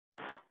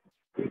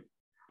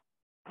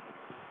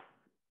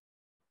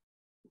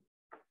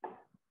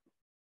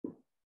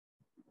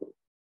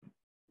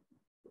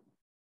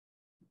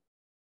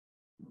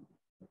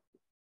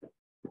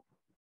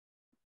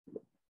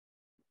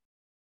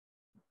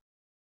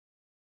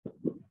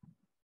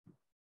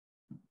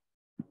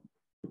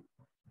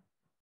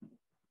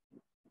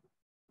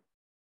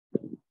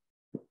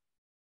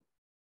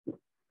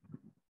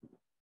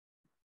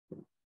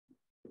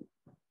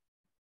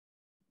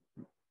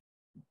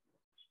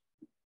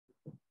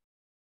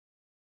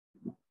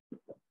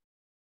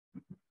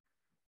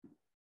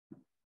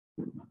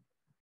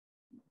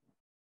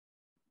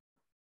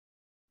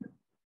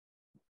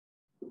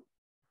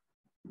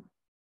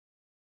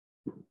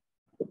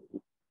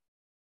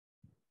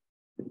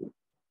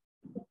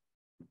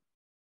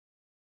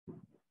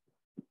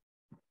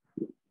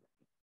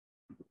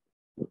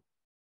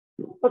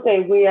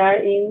Okay, we are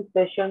in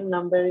session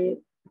number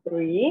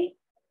 3.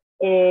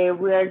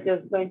 We are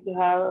just going to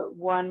have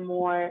one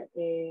more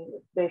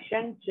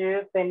session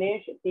to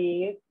finish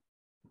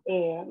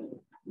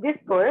this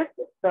course.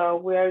 So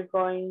we are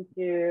going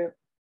to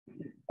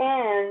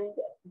end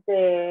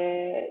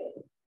the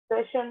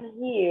session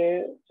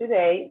here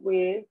today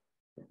with,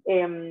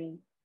 it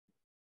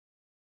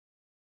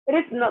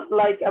is not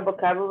like a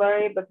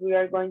vocabulary, but we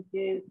are going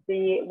to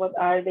see what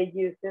are the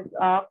uses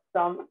of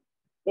some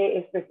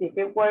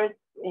specific words.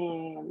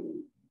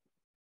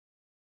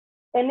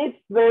 And it's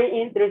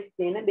very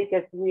interesting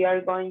because we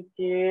are going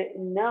to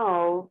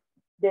know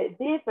the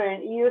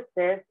different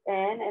uses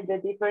and the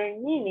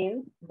different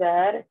meanings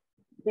that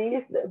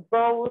these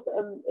both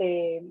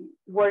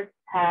words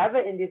have.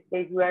 In this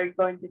case, we are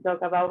going to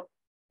talk about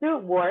 2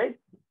 words.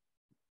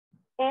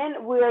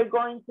 And we are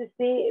going to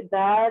see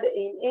that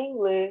in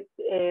English,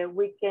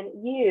 we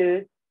can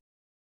use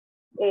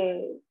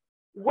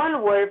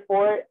one word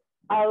for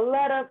a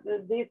lot of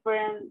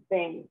different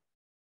things.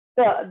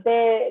 So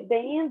the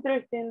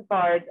interesting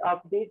part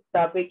of this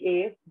topic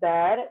is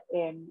that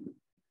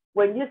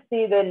when you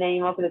see the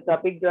name of the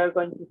topic, you are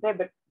going to say,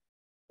 but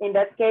in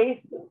that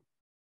case,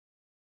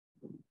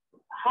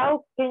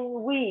 how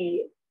can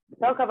we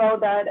talk about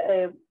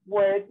that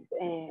words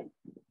in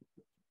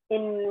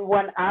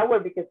 1 hour?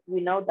 Because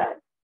we know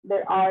that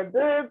there are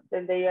verbs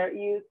and they are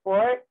used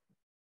for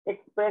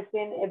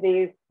expressing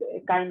these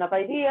kind of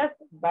ideas,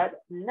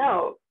 but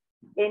no.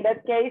 In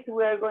that case,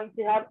 we are going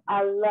to have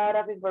a lot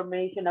of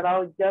information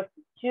about just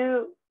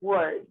 2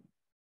 words.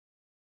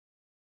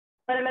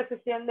 Para la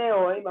sesión de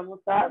hoy vamos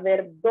a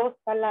ver 2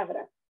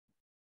 palabras.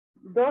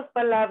 2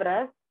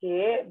 palabras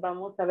que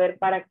vamos a ver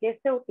para qué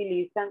se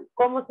utilizan,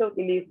 cómo se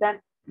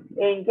utilizan,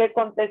 en qué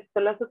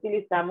contexto las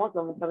utilizamos.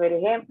 Vamos a ver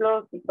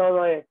ejemplos y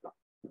todo eso.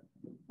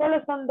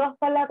 Solo son 2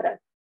 palabras,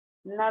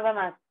 nada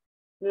más,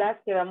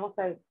 las que vamos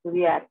a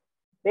estudiar.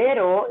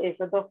 Pero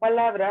esas 2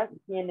 palabras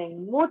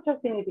tienen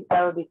muchos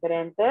significados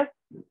diferentes,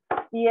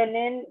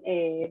 tienen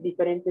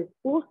diferentes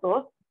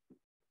usos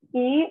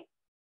y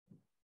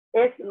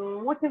es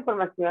mucha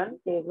información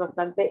que es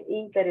bastante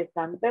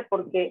interesante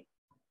porque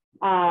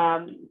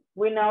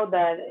we know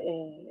that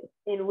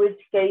in which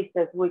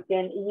cases we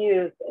can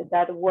use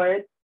that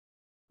word,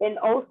 and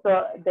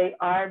also they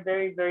are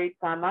very, very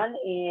common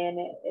in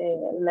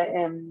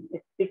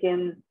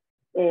speaking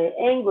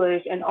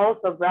English and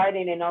also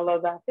writing and all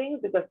of that things,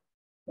 because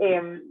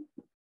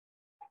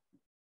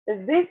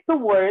these 2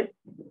 words,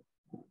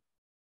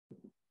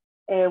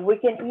 we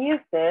can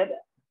use it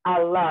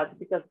a lot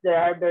because they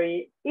are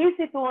very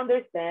easy to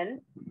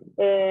understand.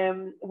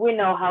 We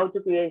know how to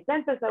create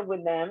sentences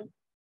with them.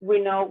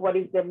 We know what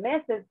is the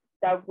message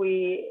that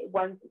we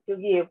want to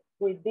give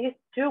with these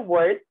 2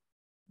 words.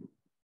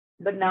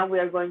 But now we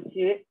are going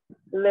to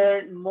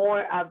learn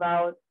more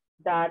about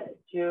that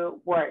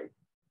 2 words.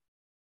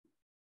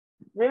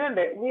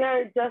 Remember, we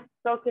are just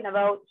talking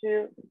about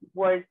 2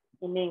 words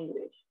in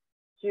English,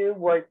 2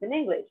 words in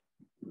English,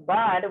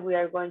 but we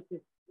are going to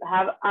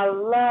have a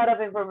lot of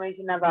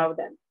information about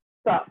them.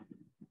 So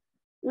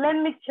let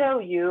me show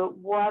you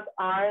what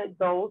are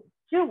those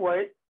 2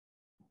 words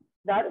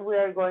that we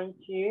are going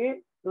to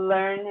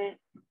learn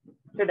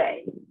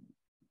today.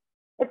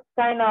 It's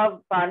kind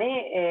of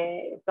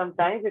funny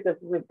sometimes because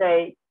we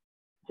say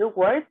 2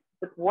 words,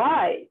 but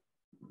why?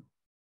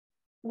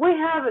 We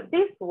have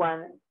this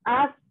one,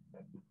 ask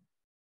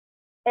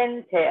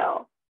and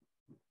tell.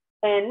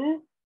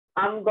 And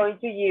I'm going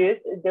to use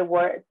the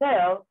word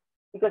tell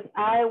because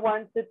I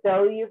want to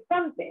tell you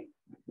something.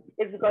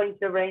 It's going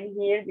to rain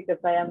here because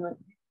I am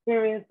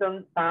hearing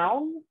some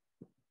sound.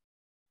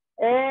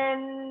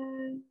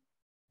 And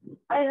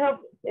I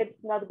hope it's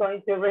not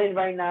going to rain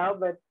right now,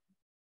 but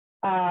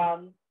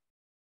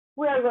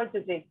we are going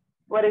to see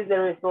what is the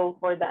result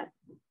for that.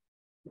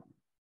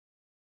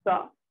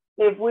 So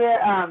if we're,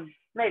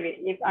 maybe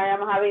if I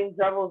am having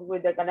troubles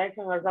with the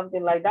connection or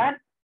something like that,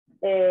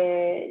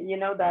 you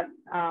know that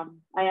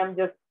I am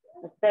just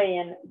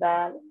saying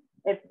that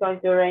it's going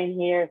to rain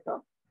here.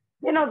 So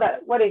you know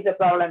that what is the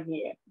problem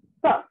here.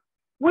 So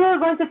we are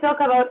going to talk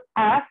about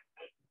ask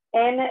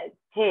and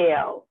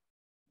tell.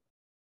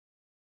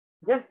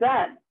 Just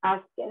that,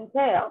 ask and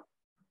tell.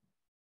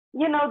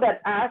 You know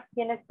that ask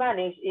in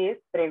Spanish is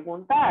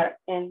preguntar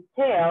and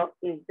tell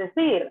is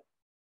decir.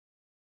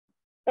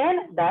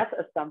 And that's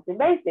something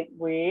basic.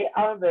 We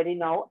already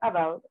know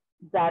about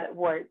that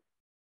word.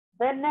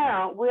 But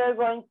now we are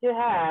going to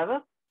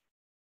have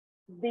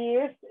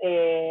these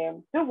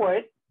 2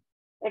 words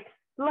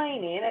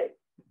explaining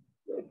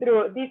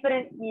through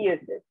different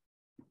uses.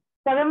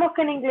 Sabemos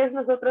que en inglés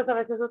nosotros a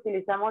veces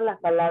utilizamos las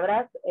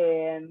palabras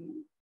de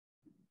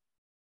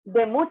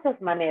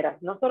muchas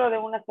maneras, no solo de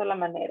una sola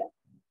manera,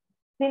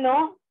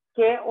 sino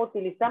que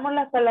utilizamos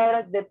las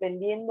palabras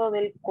dependiendo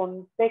del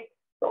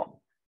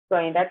contexto. So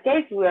in that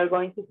case, we are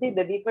going to see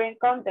the different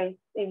contexts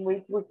in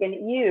which we can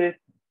use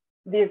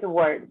these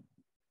words.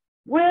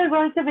 We're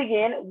going to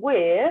begin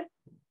with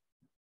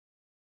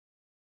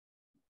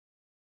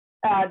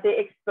the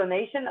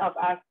explanation of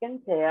ask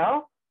and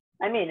tell.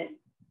 I mean,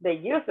 the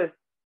uses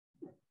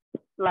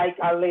like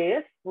a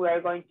list. We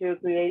are going to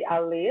create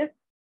a list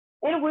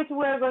in which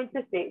we are going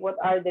to see what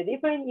are the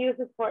different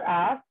uses for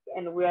ask,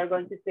 and we are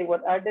going to see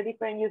what are the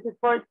different uses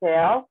for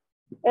tell.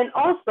 And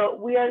also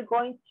we are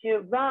going to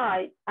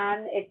write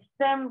an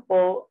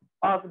example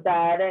of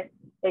that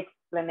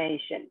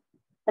explanation.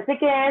 Así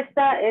que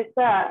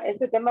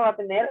este tema va a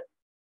tener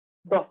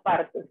dos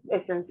partes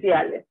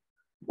esenciales.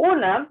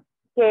 Una,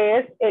 que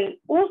es el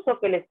uso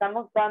que le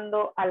estamos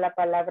dando a la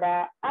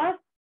palabra ask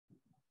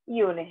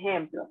y un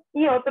ejemplo.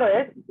 Y otro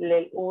es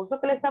el uso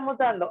que le estamos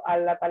dando a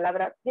la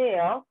palabra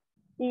tell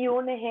y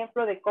un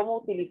ejemplo de cómo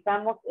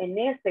utilizamos en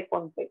este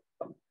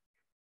contexto.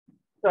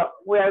 So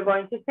we are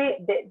going to see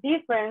the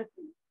difference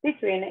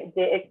between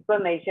the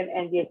explanation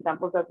and the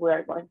examples that we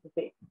are going to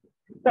see.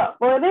 So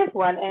for this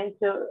one, and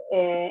to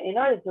in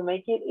order to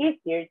make it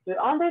easier to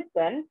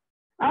understand,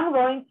 I'm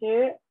going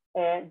to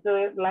do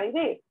it like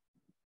this.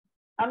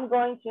 I'm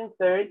going to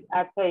insert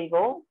a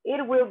table.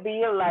 It will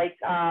be like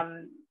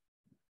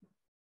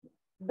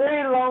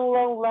very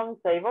long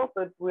table,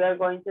 but we are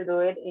going to do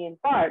it in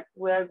parts.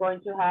 We are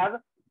going to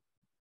have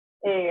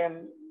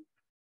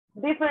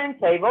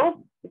different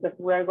tables because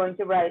we are going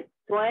to write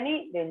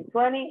 20, then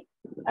 20,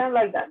 and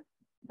like that.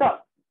 So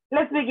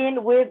let's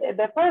begin with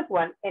the first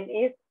one, and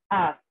it's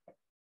ask.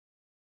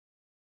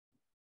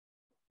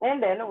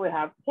 And then we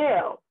have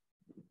tell.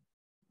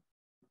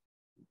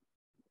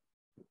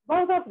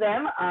 Both of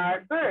them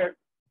are verbs.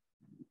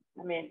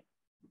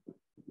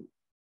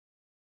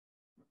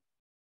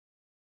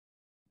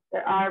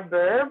 There are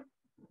verbs,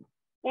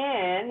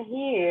 and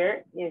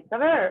here is a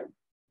verb.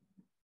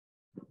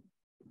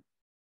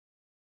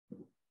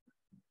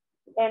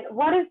 And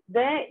what is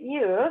the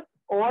use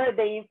or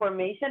the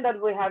information that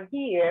we have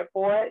here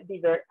for the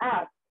verb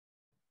ask?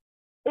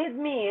 It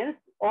means,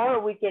 or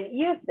we can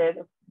use it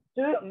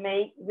to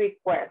make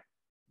requests.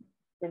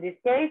 In this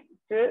case,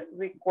 to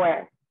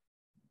request.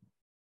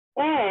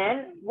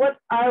 And what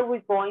are we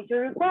going to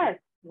request?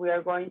 We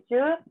are going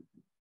to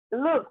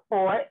look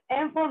for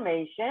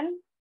information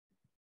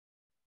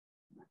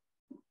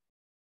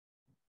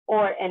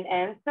or an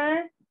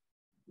answer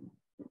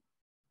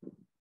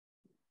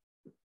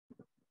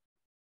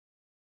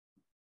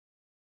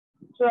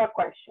to a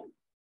question.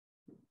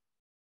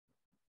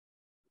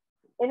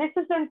 En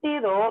este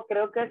sentido,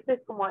 creo que este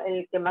es como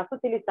el que más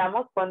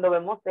utilizamos cuando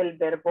vemos el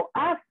verbo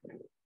ask,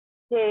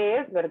 que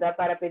es, ¿verdad?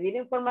 Para pedir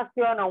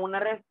información o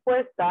una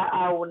respuesta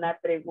a una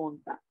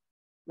pregunta.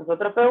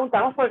 Nosotros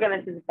preguntamos porque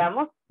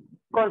necesitamos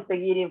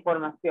conseguir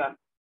información.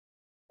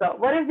 So,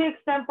 what is the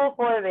example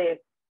for this?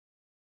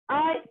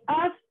 I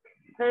asked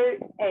her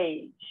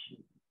age.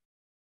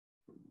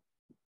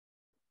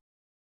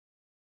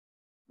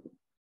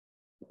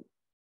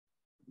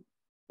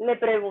 Le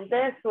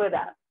pregunté su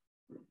edad.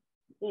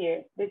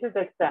 Here, this is the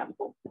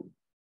example.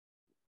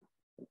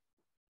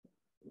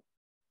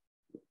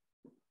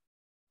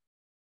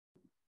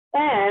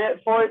 And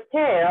for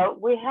tell,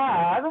 we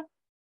have,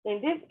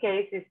 in this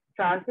case, it's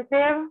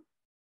transitive.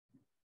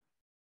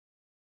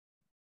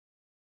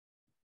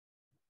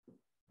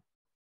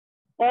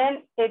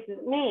 And it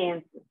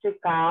means to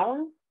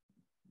count,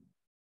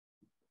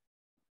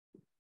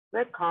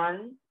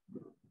 reckon,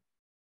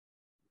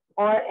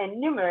 or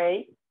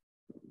enumerate.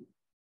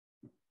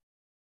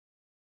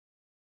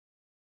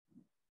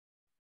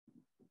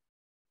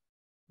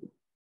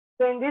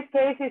 So in this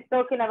case, it's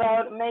talking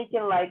about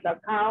making like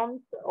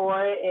accounts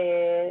or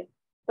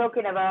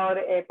talking about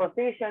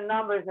position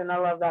numbers and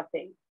all of that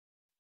things.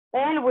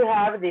 And we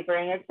have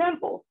different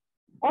examples.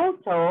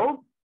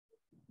 Also,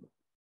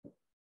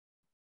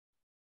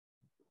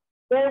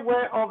 there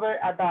were over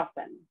a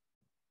dozen.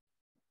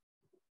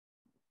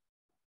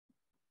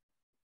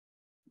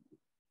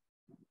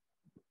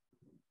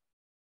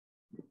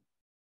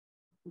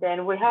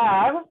 Then we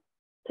have,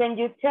 can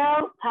you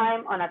tell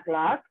time on a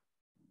clock?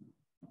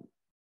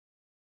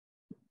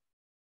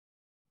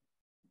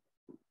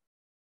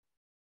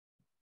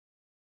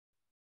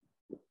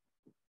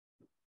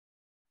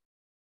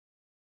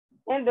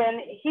 And then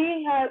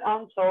he had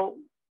untold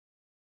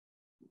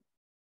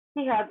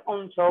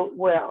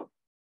well.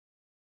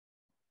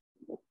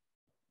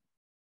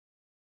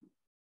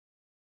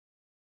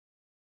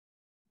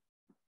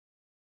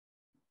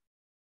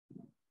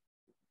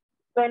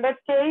 So in that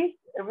case,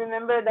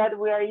 remember that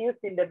we are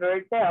using the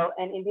verb tell,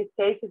 and in this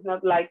case, it's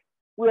not like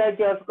we are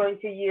just going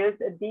to use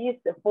this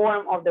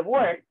form of the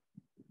word,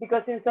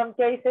 because in some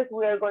cases,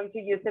 we are going to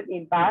use it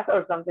in past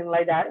or something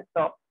like that.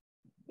 So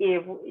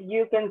if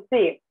you can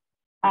see,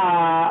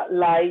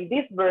 like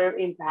this verb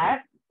in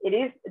past, it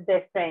is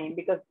the same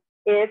because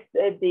it's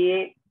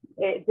the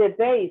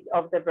base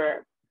of the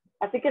verb.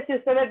 Así que si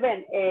ustedes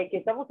ven que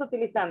estamos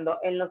utilizando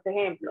en los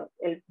ejemplos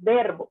el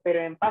verbo,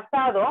 pero en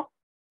pasado,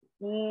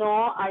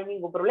 no hay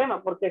ningún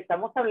problema porque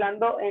estamos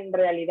hablando en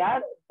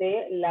realidad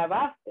de la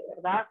base,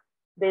 ¿verdad?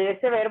 De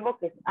ese verbo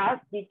que es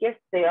ask y que es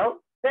tell,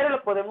 pero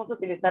lo podemos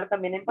utilizar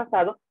también en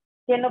pasado,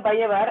 que nos va a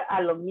llevar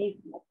a lo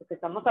mismo, porque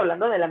estamos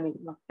hablando de la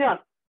misma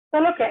acción,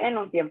 solo que en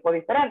un tiempo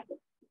diferente.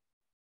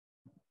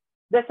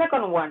 The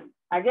second one,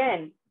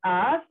 again,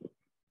 ask,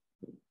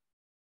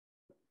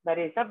 that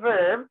is a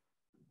verb,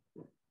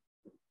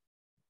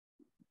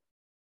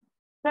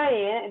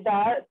 saying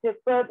that to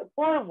put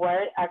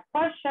forward a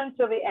question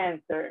to be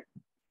answered.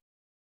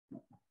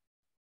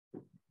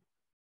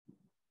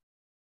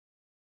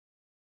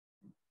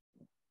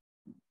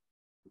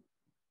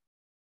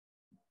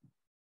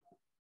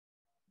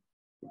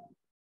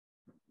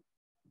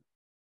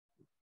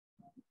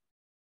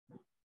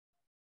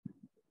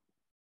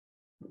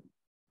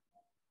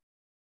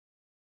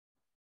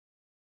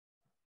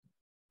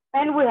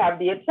 And we have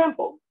the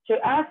example, to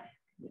ask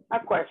a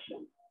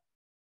question.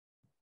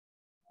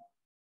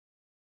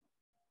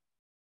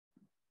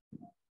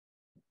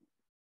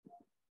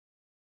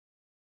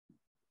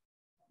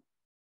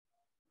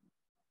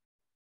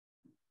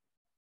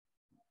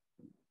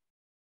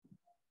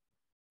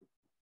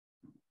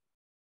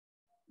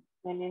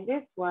 And in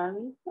this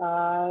one,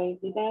 I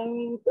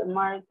didn't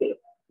mark it.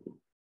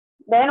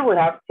 Then we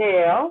have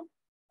tell.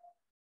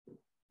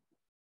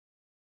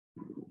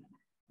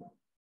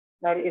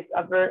 That is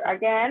a verb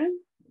again.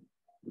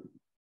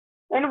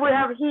 And we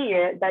have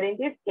here that in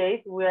this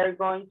case, we are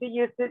going to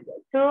use it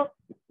to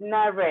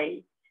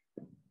narrate.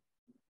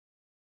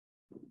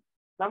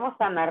 Vamos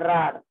a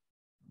narrar.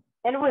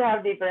 And we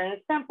have different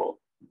examples.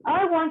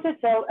 I want to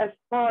tell a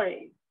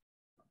story.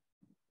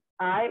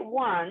 I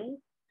want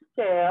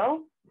to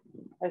tell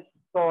a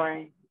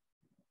story.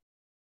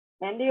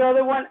 And the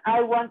other one,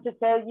 I want to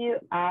tell you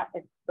a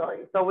story.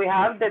 So we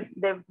have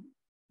the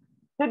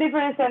two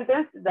different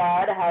sentences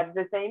that have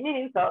the same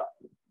meaning. So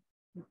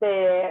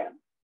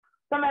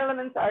some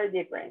elements are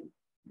different.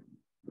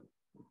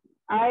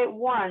 I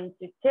want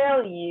to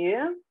tell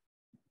you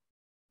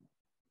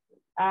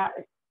a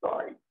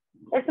story.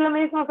 Es lo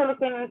mismo, solo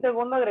que en el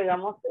segundo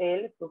agregamos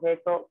el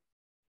sujeto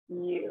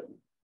you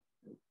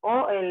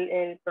o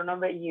el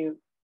pronombre you.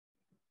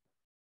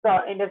 So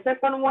in the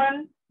second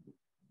one,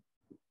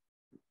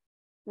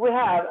 we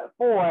have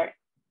for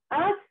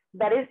us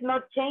that is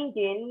not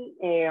changing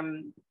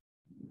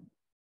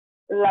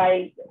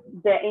like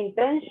the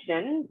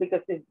intention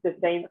because it's the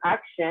same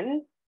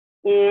action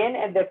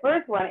in the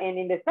first one and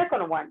in the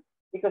second one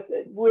because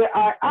we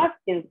are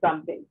asking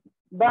something.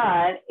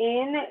 But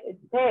in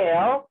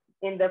tell,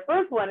 in the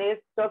first one is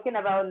talking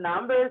about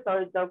numbers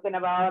or talking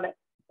about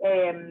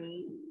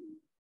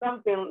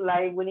something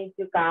like we need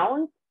to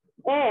count.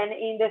 And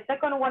in the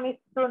second one is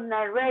to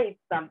narrate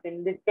something.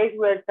 In this case,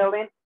 we're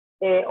telling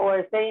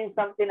or saying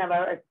something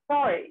about a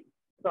story.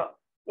 So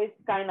it's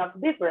kind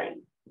of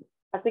different.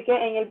 Así que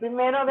en el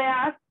primero de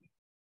ask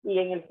y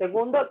en el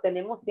segundo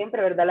tenemos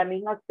siempre, ¿verdad? La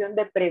misma opción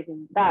de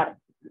preguntar.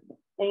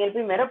 En el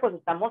primero, pues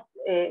estamos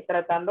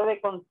tratando de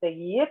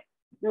conseguir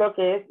lo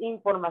que es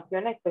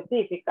información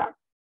específica.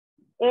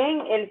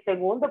 En el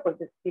segundo,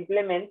 pues es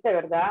simplemente,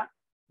 ¿verdad?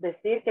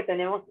 Decir que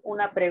tenemos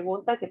una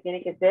pregunta que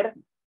tiene que ser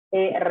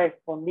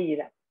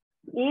respondida.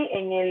 Y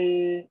en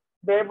el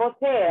verbo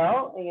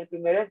tell, en el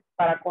primero es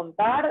para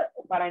contar,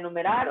 para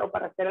enumerar o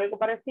para hacer algo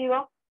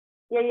parecido.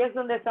 Y ahí es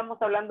donde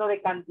estamos hablando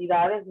de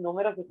cantidades,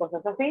 números y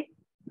cosas así.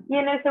 Y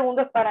en el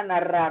segundo es para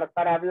narrar,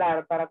 para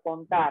hablar, para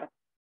contar.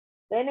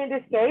 And in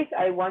this case,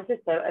 I want to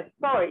tell a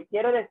story.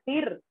 Quiero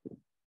decir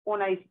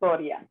una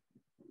historia.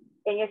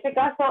 En este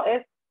caso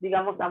es,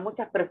 digamos, a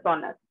muchas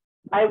personas.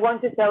 I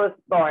want to tell a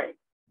story.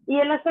 Y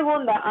en la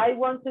segunda, I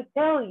want to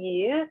tell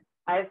you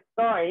a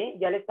story.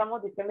 Ya le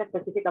estamos diciendo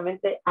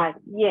específicamente a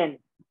quién.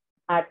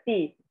 A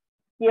ti.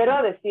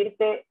 Quiero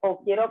decirte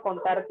o quiero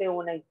contarte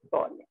una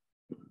historia.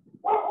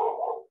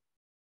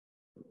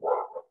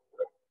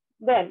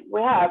 Then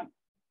we have,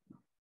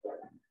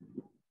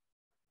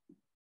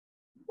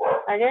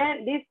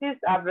 again, this is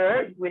a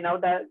verb. We know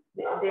that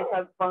this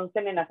is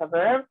functioning as a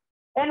verb.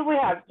 And we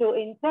have to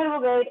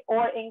interrogate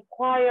or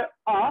inquire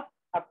of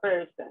a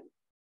person.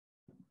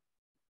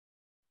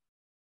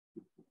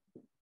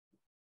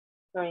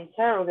 So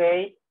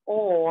interrogate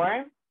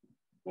or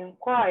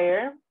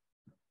inquire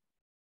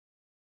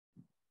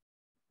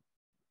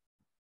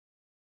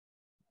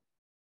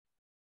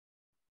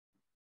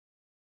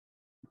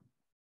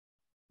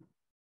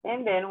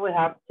and then we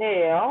have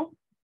tell.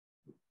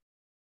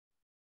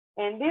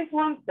 And this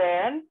one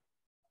said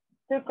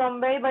to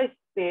convey by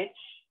speech,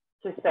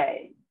 to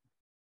say.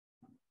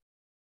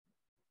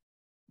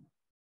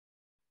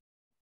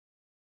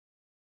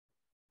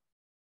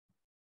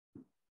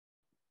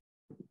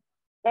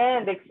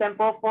 And the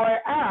example for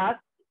us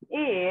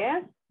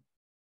is,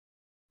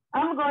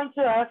 I'm going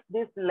to ask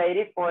this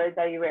lady for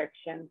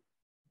directions.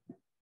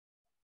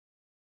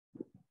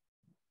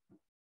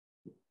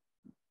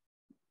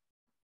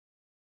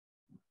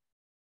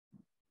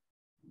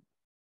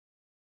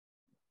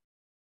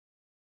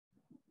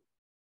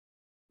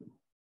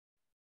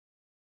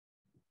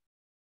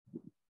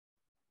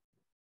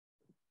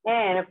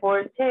 And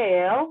for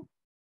tell,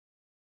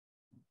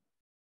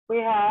 we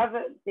have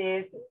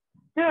these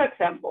two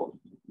examples.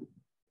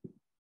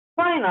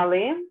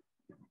 Finally,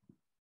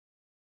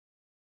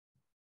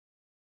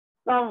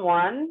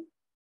 someone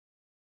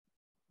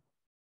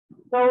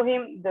told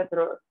him the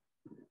truth.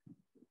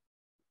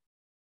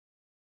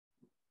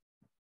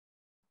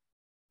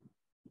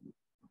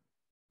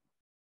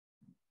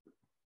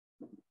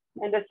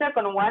 And the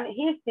second one,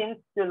 he seems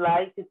to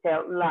like to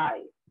tell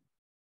lies.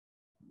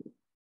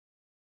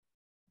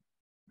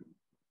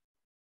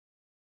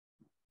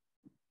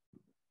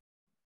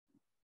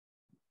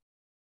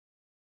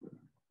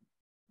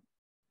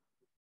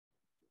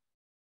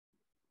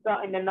 So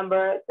in the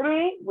number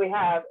 3, we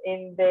have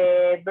in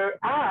the verb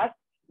ask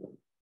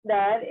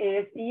that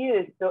is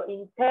used to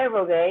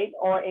interrogate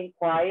or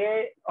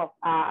inquire of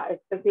a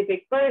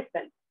specific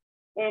person.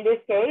 In this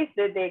case,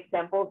 the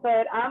example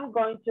said, I'm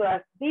going to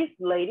ask this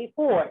lady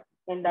for,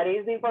 and that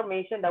is the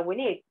information that we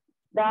need,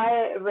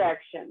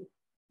 directions.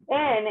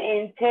 And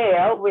in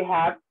tell, we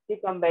have to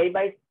convey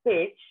by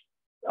speech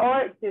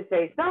or to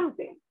say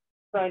something.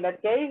 So in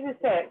that case, we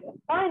said,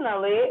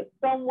 finally,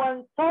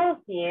 someone told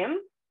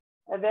him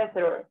the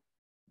truth.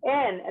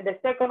 And the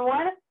second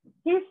one,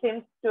 he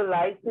seems to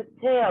like to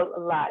tell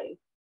lies.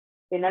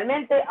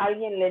 Finalmente,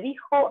 alguien le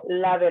dijo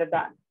la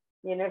verdad.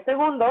 Y en el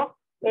segundo,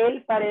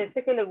 él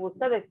parece que le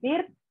gusta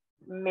decir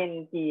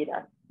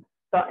mentiras.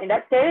 So in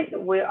that case,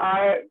 we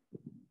are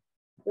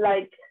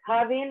like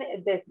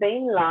having the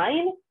same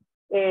line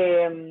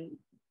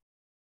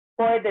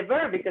for the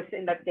verb, because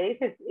in that case,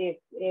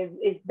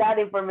 it's that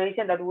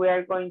information that we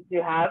are going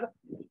to have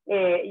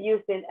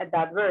using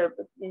that verb.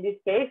 In this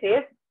case,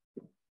 is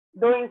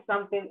doing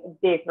something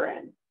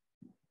different.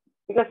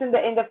 Because in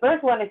the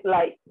first one, it's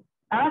like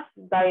ask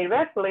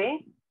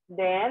directly,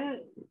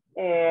 then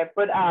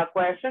put a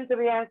question to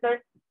be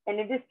answered. And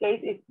in this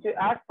case, it's to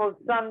ask for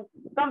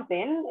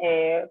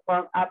something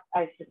from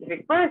a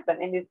specific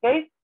person. In this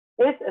case,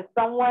 it's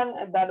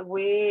someone that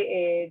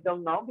we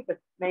don't know,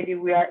 because maybe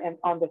we are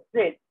on the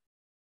street.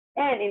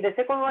 And in the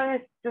second one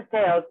is to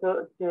tell,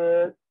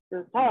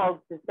 to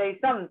talk, to say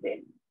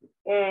something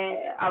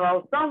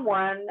about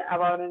someone,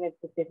 about a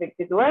specific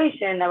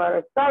situation, about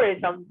a story,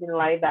 something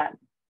like that.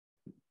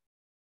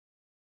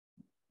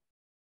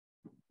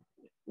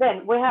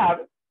 Then we have,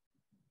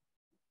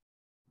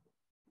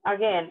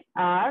 again,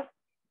 ask.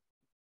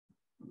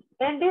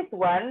 And this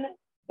one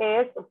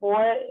is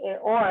for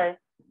or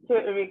to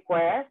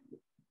request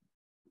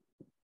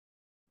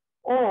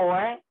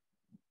or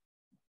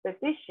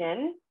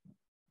petition,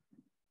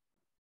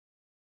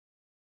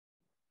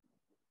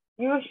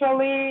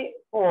 usually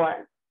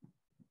for.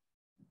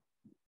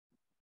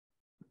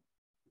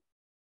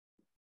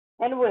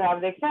 And we have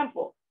the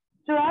example.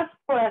 To ask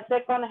for a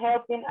second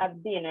helping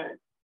at dinner.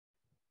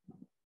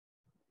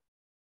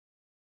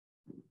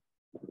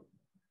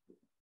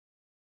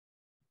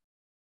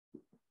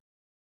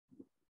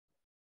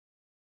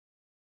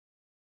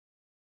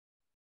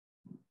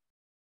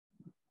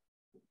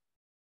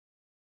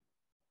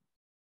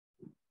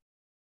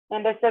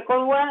 And the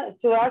second one,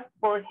 to ask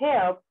for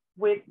help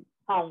with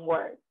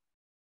homework.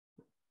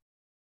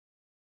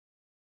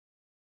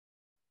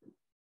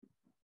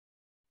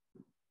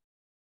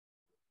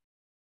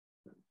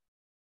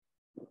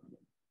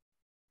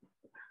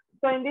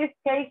 So in this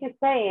case, it's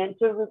saying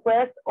to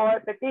request or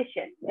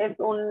petition. Es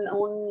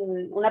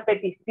una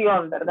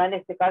petición, ¿verdad? En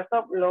este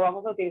caso lo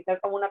vamos a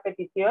utilizar como una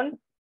petición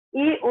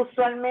y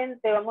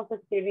usualmente vamos a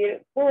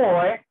escribir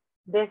for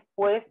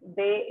después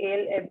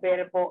del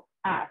verbo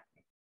ask.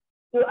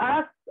 To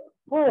ask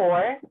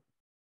for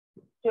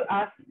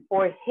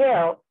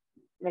help.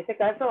 En este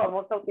caso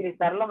vamos a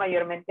utilizarlo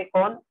mayormente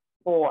con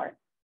for.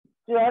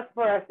 To ask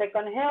for a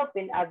second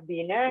helping at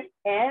dinner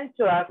and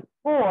to ask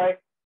for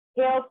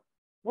help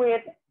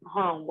with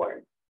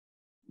homework.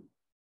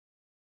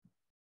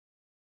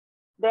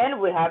 Then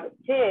we have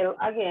till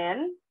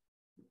again.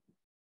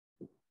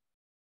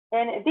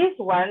 And this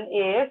one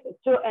is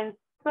to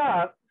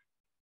instruct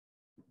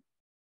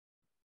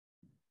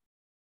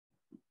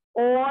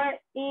or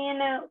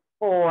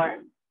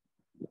inform.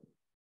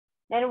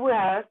 And we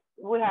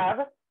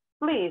have,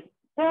 please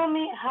tell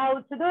me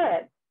how to do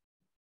it.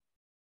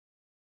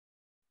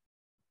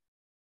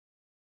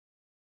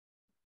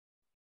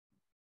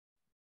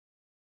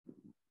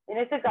 En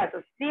este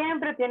caso,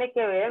 siempre tiene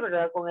que ver,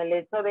 ¿verdad?, con el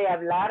hecho de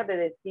hablar, de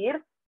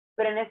decir,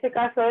 pero en este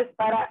caso es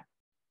para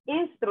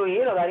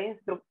instruir o dar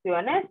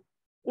instrucciones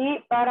y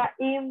para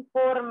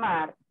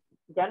informar.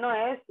 Ya no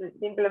es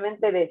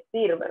simplemente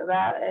decir,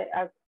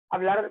 ¿verdad?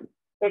 Hablar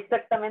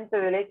exactamente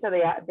del hecho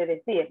de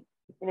decir.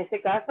 En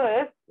este caso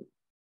es,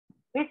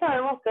 sí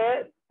sabemos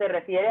que se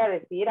refiere a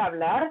decir,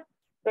 hablar,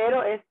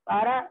 pero es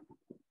para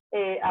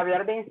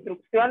hablar de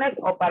instrucciones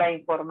o para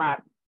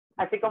informar.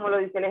 Así como lo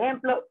dice el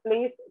ejemplo,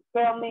 please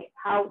tell me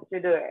how to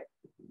do it.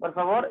 Por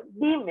favor,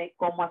 dime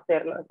cómo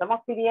hacerlo.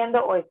 Estamos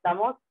pidiendo o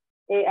estamos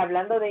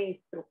hablando de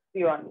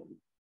instrucciones.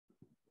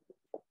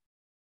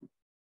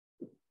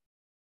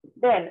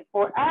 Then,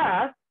 for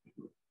us,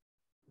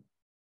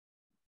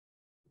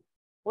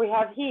 we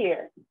have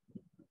here.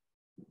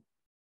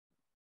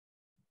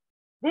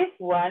 This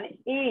one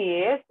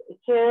is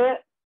to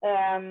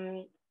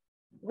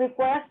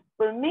request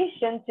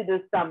permission to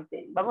do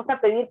something. Vamos a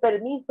pedir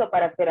permiso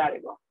para hacer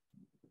algo.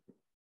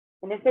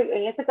 En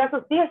este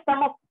caso sí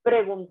estamos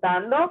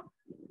preguntando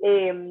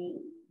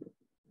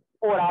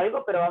por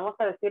algo, pero vamos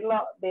a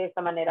decirlo de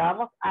esta manera.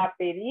 Vamos a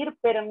pedir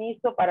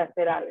permiso para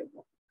hacer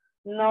algo.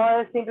 No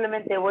es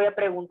simplemente voy a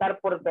preguntar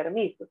por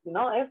permiso,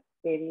 sino es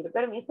pedir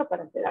permiso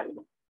para hacer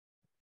algo.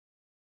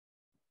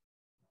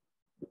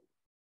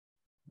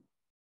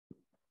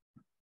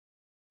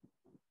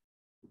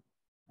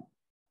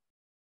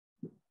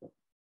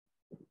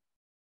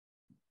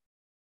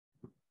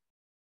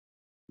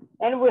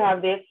 And we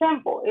have the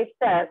example. It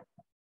says,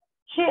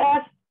 she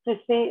asked to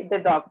see the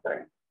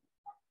doctor.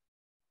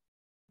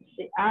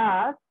 She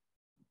asked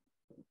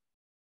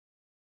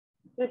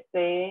to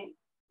see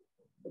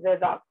the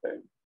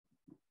doctor.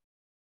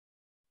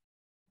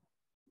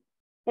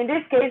 In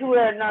this case, we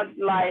are not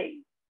like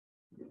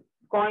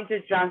going to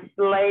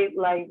translate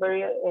like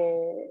very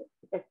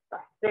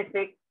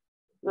specific,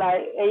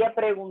 like ella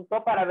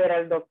preguntó para ver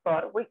al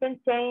doctor. We can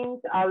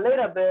change a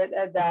little bit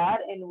of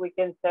that and we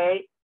can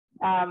say,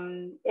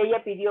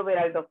 ella pidió ver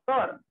al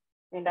doctor.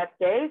 In that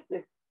case,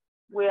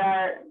 we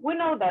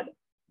know that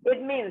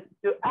it means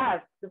to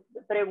ask, to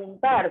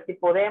preguntar si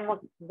podemos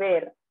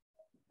ver.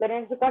 Pero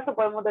en su caso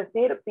podemos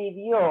decir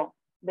pidió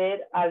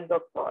ver al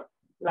doctor,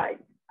 like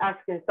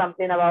asking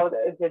something about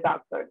the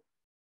doctor.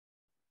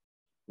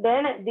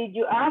 Then, did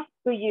you ask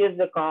to use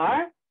the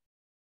car?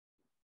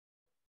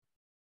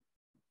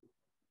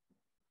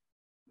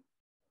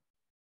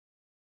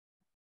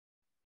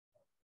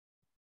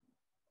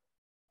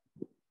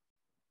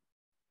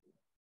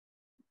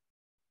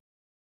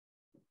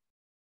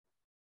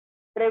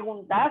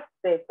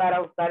 ¿Preguntaste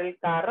para usar el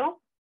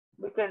carro?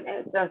 We can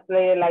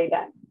translate it like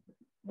that.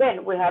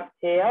 Then we have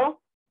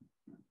tell.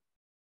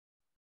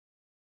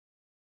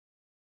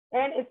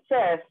 And it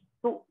says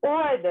to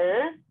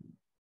order,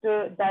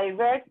 to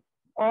direct,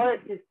 or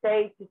to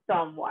say to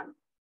someone.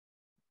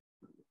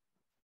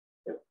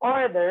 To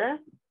order,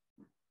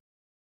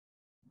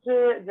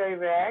 to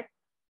direct,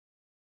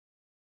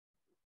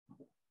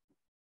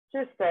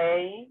 to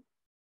say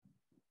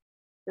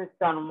to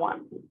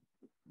someone.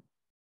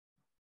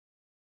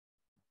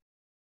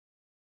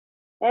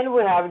 And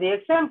we have the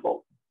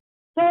example.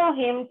 Tell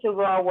him to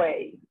go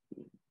away.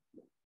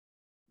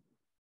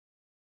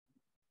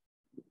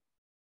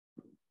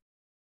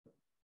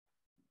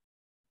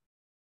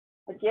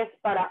 Aquí es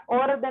para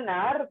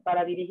ordenar,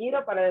 para dirigir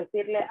o para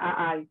decirle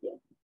a alguien.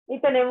 Y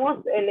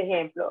tenemos el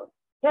ejemplo.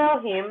 Tell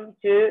him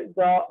to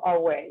go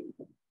away.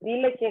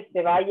 Dile que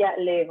se vaya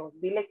lejos.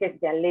 Dile que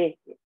se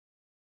aleje.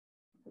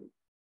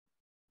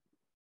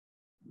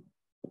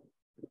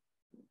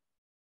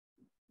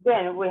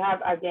 Then we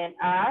have again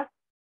ask.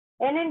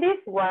 And in this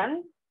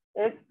one,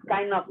 it's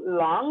kind of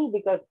long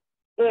because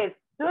it's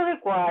to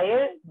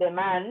require,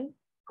 demand,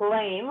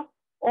 claim,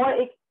 or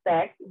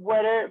expect,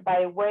 whether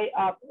by way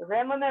of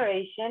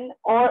remuneration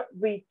or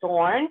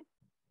return,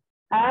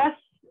 as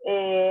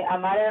a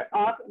matter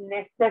of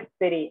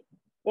necessity.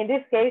 In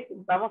this case,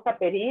 vamos a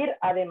pedir,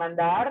 a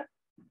demandar,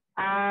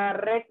 a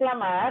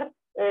reclamar,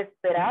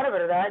 esperar,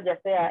 ¿verdad? Ya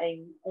sea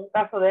en un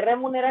caso de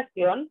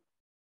remuneración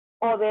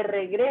o de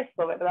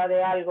regreso, ¿verdad?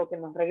 De algo, que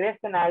nos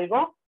regresen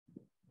algo,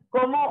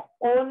 como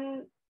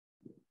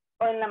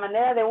o en la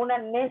manera de una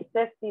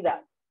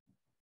necesidad.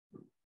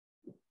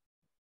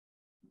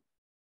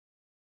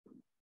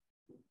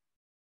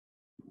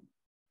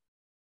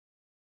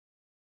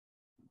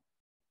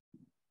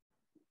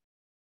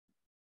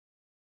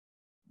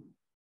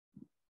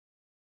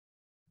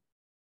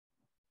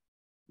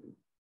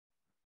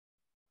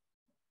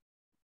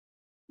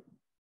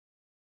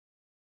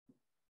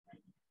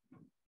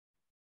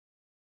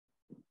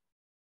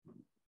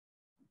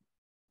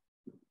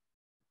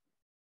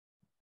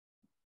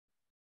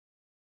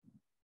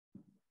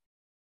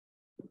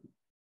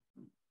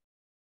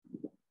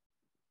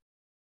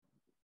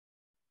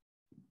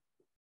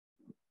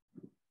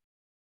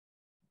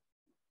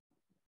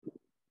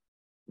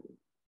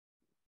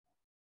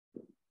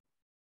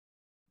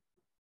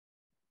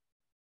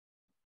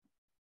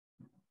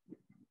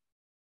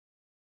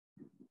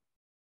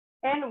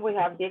 And we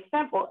have the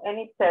example, and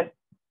it says,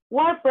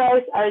 what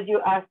price are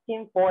you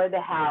asking for the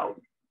house?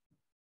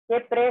 ¿Qué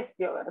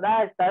precio,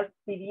 verdad? Estás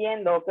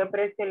pidiendo, ¿qué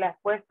precio le has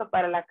puesto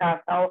para la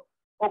casa?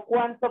 O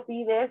cuánto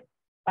pides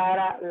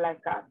para la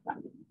casa.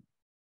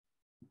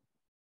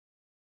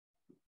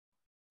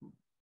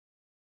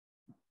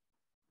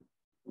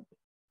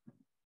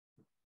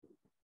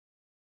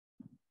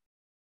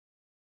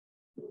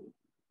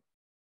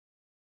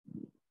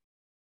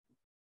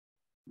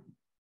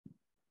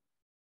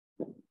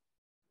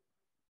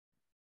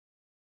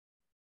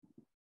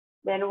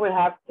 Then we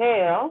have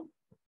tell.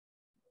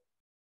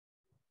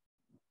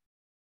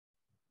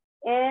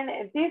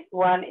 And this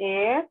one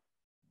is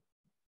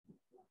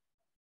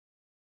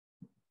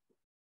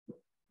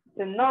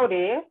to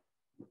notice,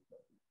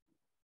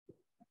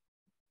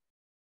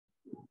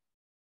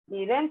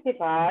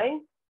 identify,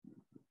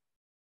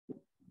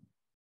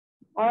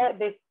 or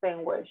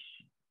distinguish.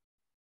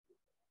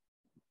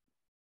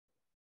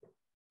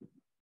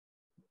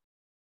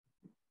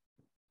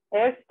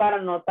 Es para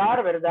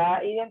notar,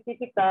 ¿verdad?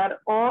 Identificar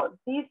o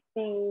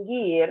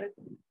distinguir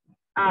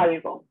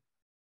algo.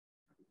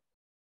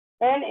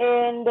 And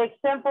in the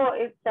example,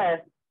 it says,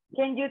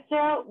 can you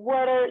tell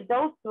whether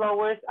those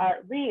flowers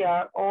are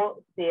real or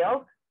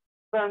silk?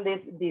 from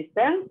this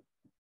distance?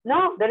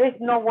 No, there is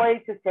no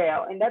way to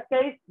tell. In that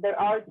case, they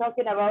are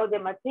talking about the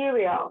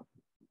material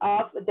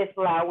of the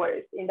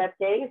flowers. In that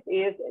case,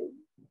 is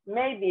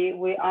maybe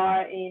we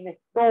are in a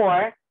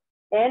store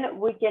and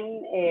we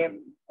can,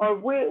 or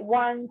we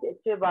want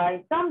to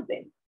buy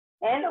something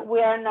and we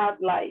are not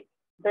like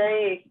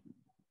very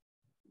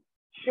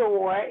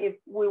sure if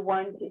we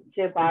want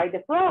to buy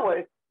the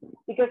flowers,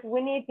 because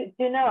we need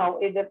to know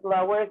if the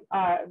flowers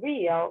are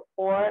real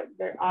or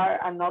there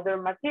are another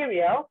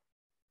material,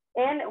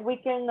 and we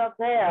cannot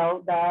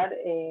tell that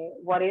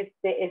what is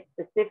the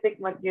specific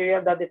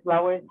material that the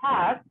flowers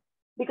have,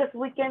 because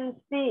we can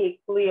see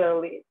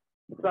clearly.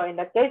 So in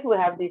that case, we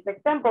have this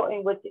example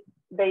in which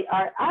they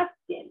are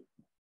asking,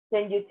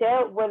 can you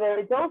tell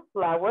whether those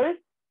flowers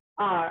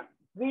are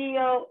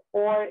real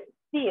or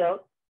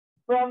sealed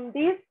from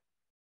this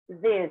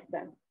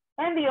distance?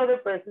 And the other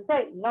person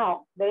say,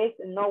 no, there is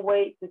no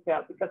way to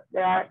tell because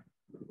they are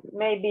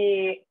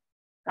maybe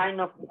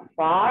kind of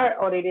far,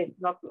 or it is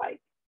not like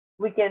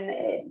we can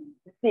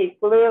see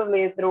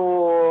clearly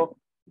through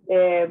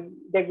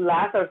the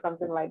glass or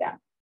something like that.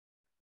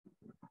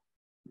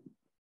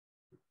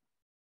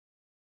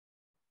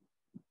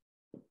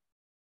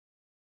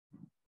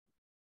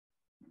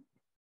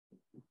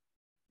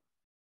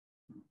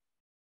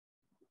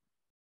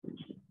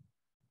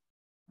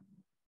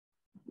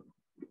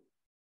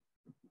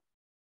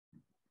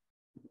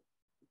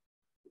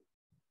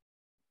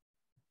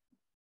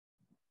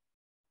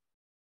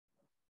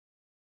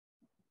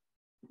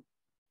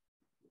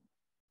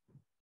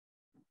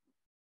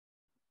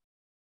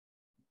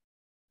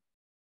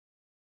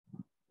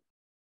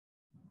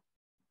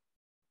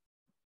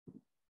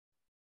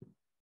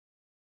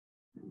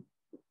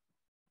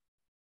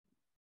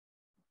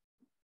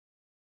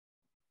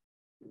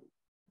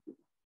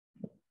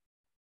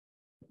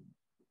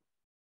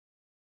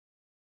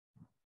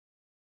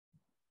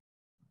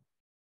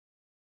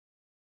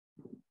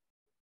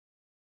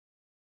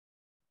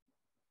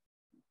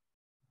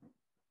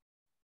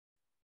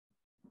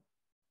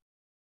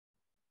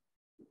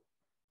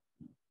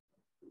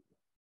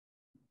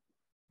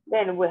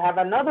 Then we have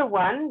another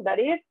one that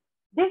is,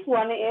 this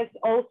one is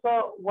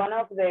also one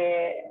of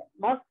the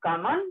most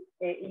common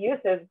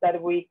uses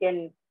that we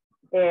can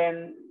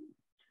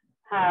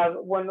have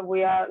when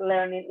we are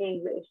learning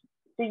English.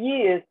 To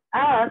use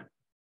as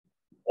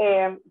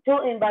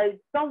to invite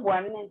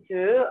someone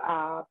to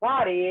a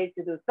party,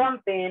 to do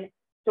something,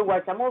 to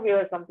watch a movie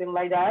or something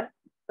like that.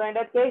 So in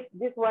that case,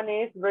 this one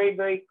is very,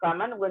 very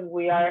common when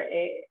we are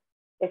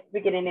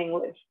speaking in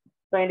English.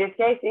 So in this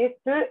case, is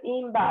to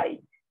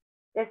invite.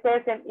 Este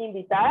es el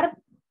invitar,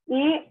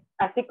 y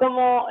así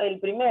como el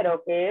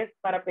primero, que es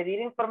para pedir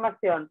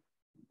información,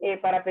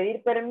 para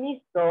pedir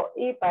permiso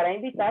y para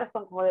invitar,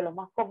 son como de los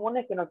más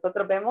comunes que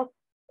nosotros vemos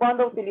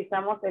cuando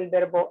utilizamos el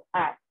verbo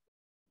ask.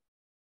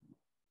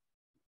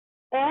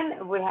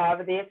 And we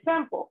have the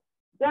example.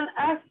 Don't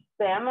ask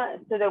them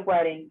to the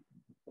wedding.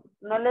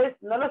 No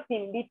los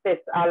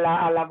invites a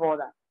la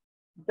boda.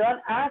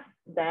 Don't ask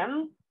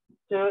them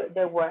to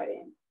the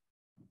wedding.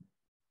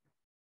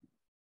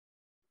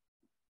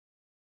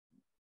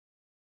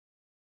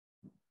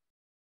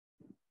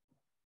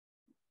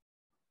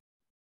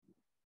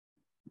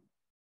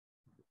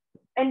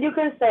 And you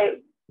can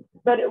say,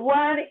 but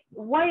why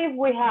if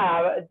we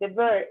have the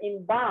verb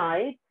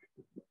invite,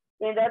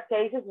 in that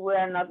case, we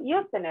are not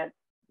using it?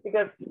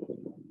 Because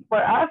for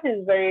us,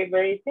 it's very,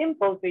 very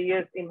simple to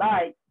use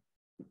invite.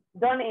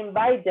 Don't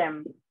invite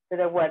them to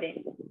the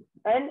wedding.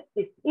 And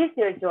it's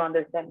easier to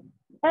understand.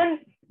 And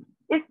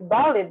it's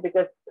valid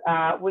because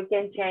we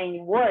can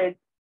change words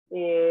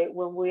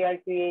when we are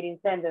creating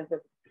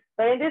sentences.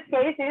 But in this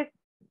case, it's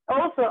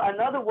also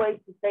another way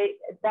to say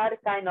that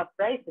kind of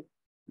phrases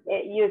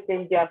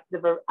using just the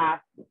verb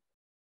ask.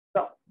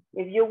 So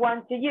if you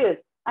want to use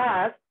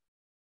ask,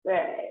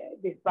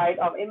 despite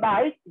of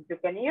invite, you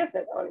can use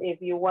it. Or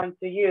if you want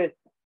to use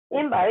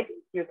invite,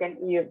 you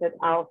can use it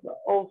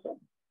also.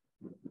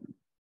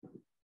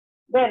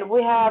 Then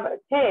we have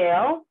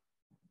tell,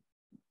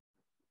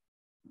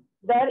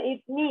 that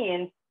it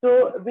means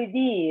to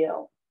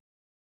reveal,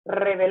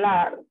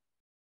 revelar.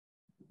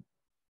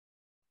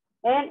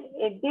 And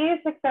in this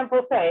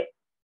example say,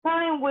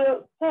 time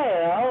will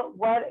tell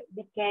what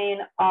became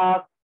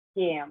of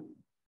him.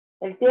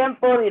 El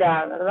tiempo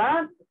dirá,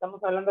 ¿verdad?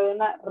 Estamos hablando de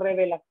una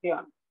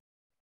revelación.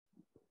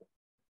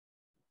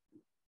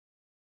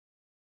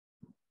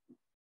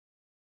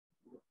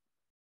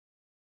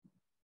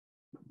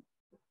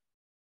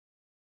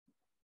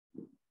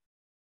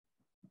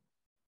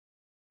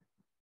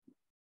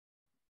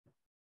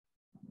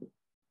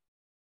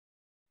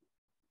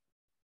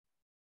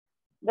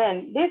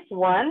 Then this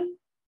one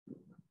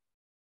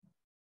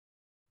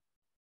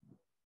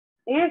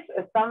is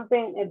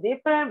something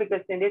different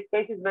because in this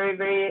case it's very,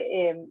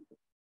 very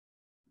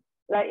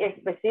like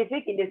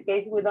specific. In this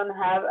case, we don't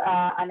have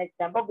an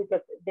example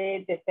because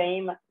the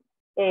same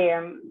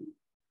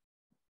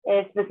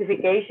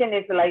specification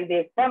is like the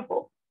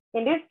example.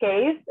 In this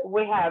case,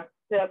 we have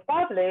to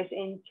publish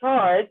in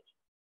charge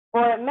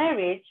for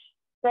marriage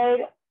said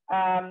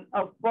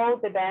of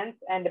both events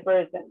and the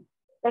person.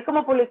 Es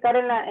como publicar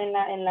en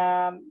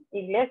la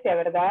iglesia,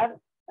 ¿verdad?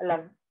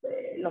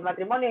 Los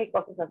matrimonios y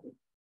cosas así.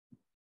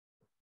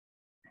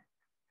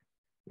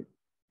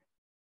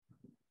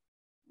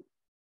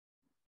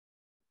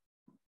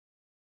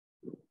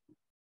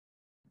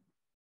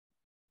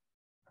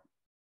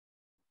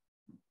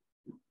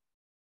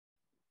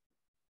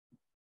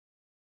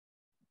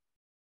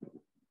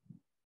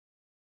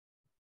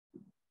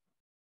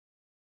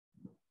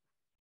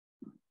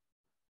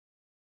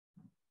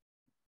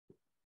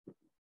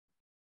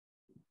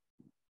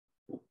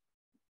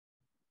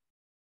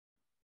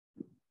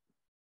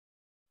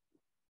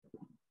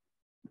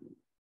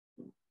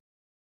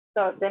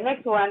 So the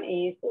next one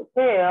is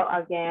tell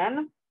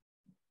again.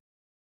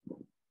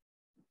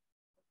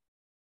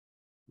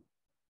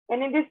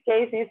 And in this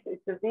case,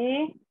 it's to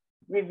be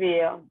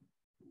revealed.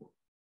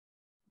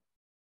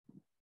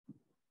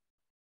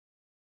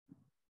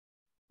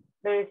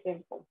 Very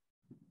simple.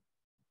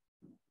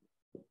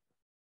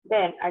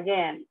 Then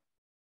again,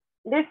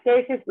 this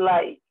case is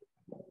like.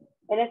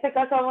 En este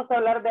caso vamos a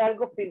hablar de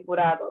algo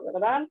figurado,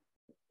 ¿verdad?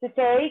 To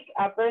take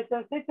a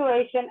person's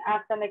situation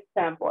as an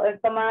example. Es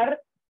tomar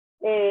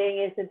en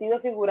el sentido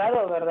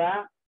figurado,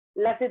 ¿verdad?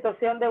 La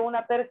situación de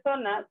una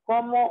persona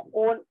como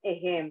un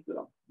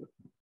ejemplo.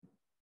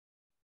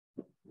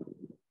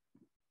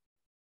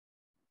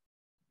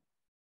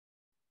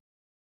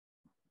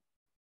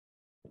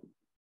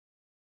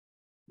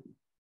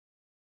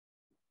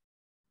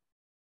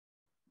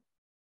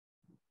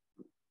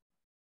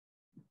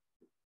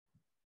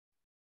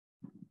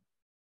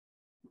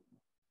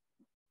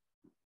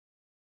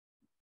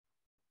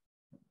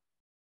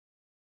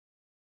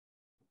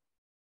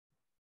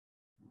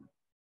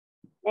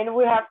 And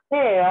we have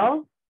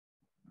tell,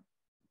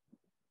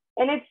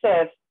 and it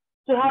says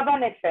to have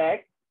an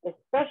effect,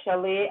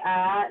 especially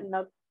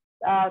not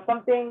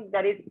something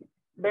that is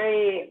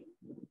very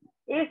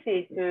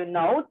easy to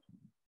note,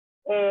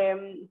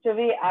 to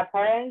be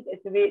apparent,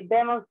 to be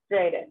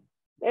demonstrated.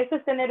 Eso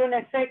es tener un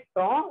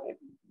efecto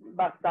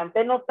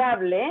bastante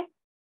notable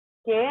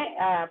que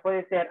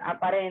puede ser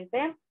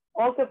aparente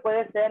o que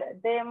puede ser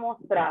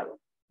demostrado.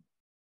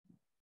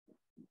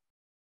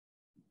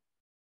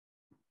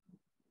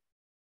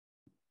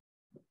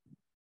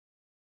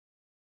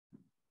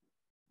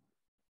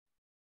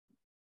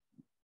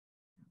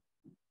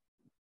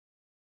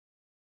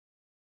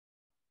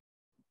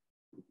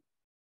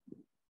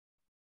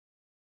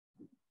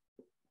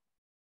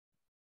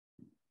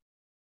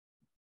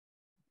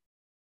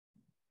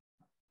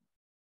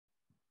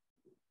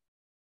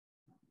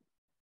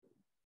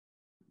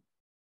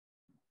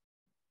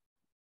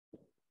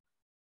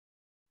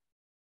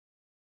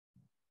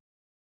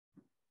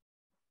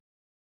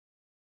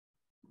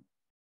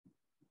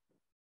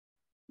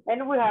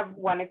 And we have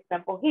one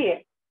example here.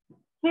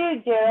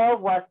 Sir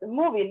Gerald was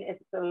moving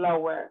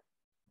slower.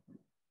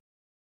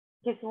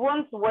 His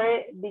wounds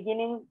were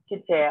beginning to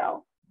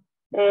tell.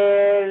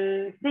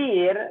 El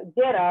Sir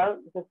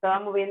Gerald se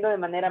estaba moviendo de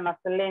manera más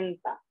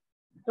lenta.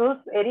 Sus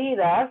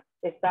heridas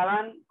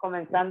estaban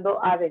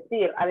comenzando a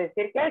decir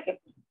que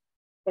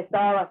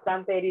estaba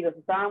bastante herido, se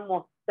estaban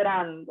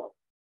mostrando.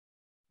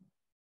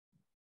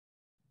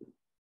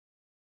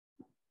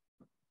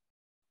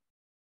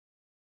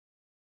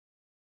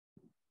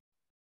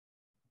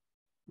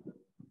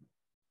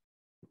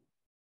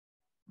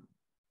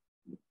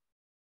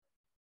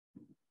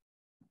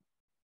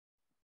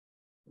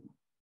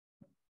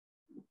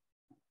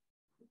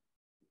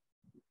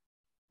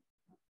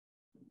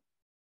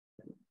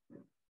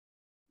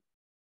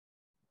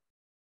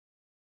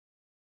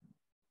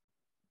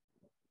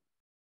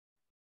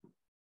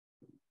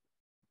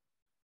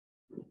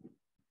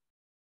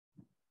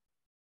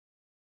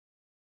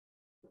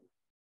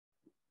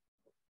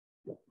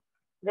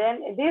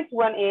 Then this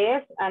one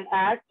is an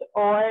act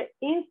or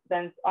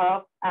instance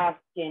of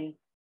asking.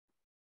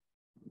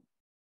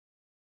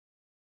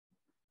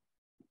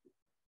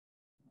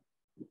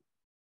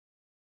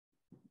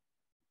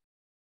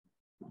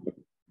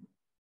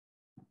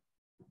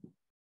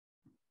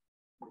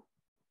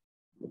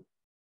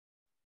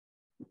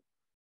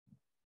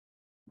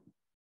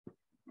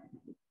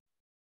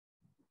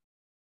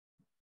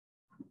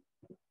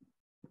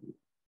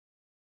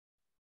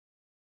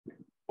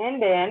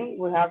 And then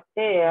we have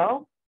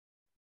tell.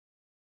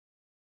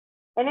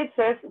 And it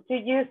says to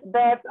use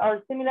that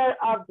or similar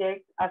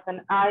objects as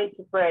an eye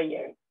to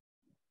prayer.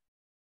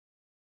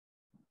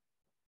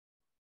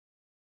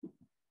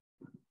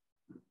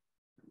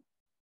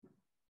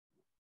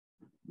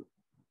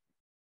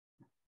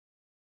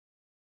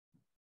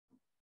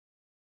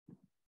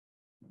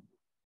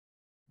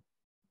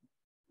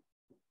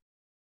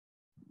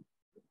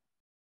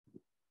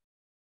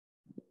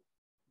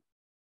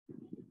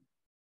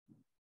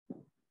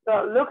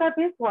 So look at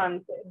these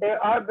ones. They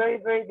are very,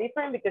 very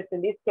different because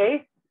in this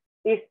case,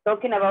 it's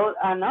talking about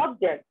an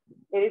object.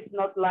 It is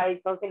not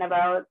like talking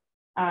about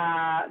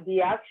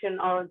the action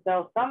or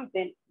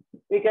something,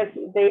 because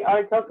they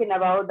are talking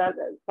about that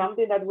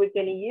something that we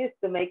can use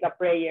to make a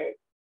prayer.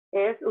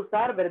 es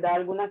usar, ¿verdad?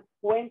 Algunas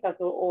cuentas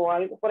o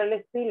algo por el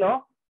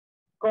estilo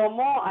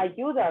como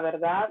ayuda,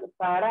 ¿verdad?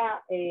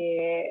 Para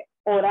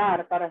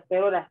orar, para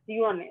hacer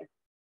oraciones.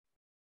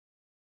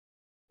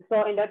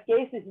 So in that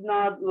case, it's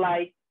not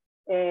like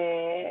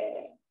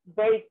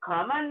very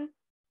common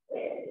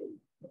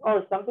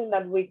or something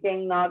that we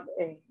cannot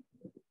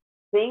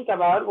think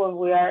about when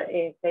we are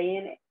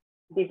saying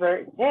the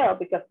verb tell,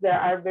 because they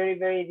are very,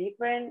 very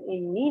different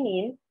in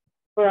meaning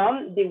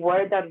from the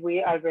word that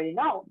we already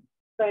know.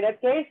 So in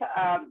that case,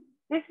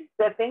 this is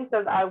the things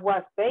that I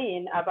was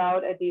saying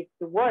about these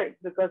two words,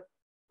 because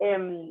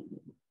in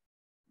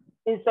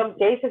some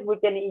cases we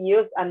can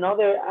use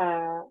another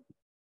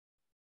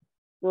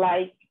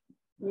like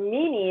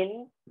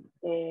meaning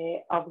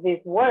of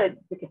these words,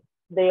 because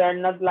they are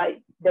not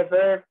like the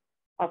verb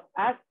of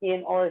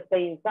asking or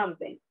saying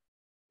something,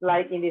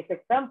 like in this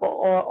example,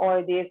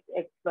 or this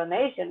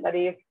explanation, that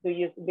is to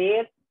use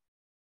this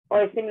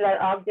or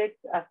similar objects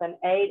as an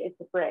aid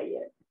to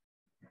prayer.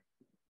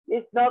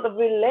 It's not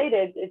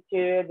related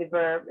to the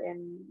verb,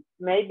 and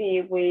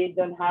maybe we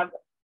don't have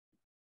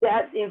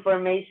that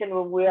information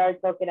when we are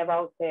talking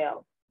about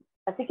sales.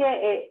 Así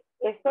que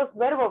estos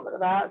verbos,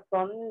 ¿verdad?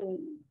 Son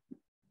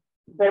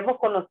verbos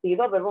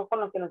conocidos, verbos con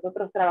los que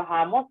nosotros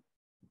trabajamos,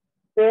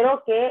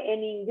 pero que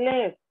en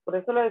inglés, por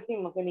eso lo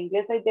decimos, en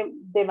inglés hay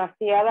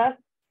demasiadas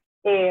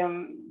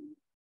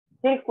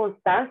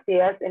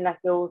circunstancias en las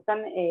que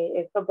usan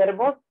estos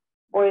verbos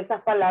o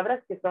esas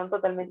palabras que son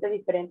totalmente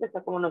diferentes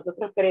a como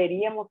nosotros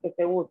creeríamos que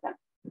se usan.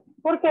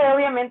 Porque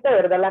obviamente,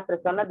 ¿verdad? Las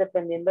personas,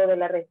 dependiendo de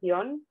la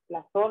región,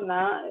 la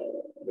zona,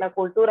 la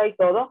cultura y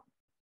todo,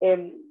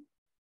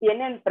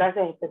 tienen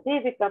frases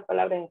específicas,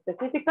 palabras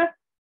específicas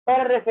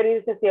para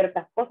referirse a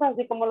ciertas cosas,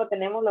 así como lo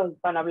tenemos los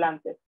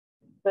hispanohablantes.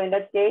 So in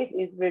that case,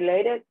 it's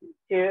related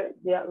to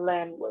the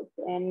language.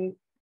 And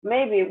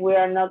maybe we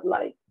are not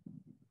like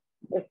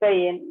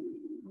saying,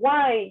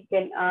 why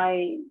can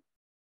I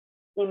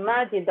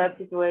imagine that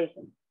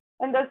situation?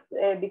 And that's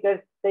because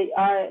they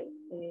are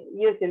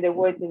using the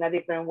words in a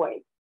different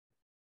way.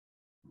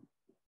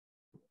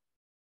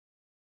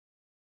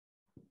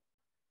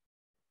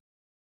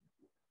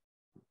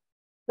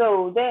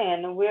 So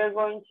then we are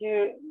going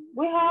to,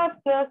 we have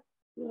just,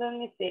 let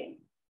me see.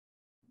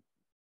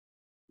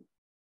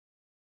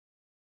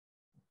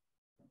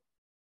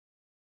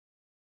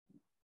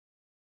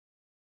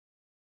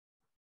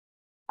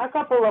 A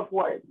couple of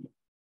words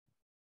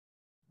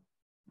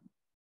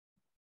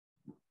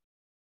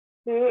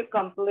to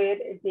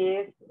complete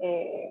this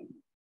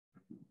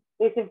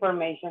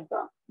information.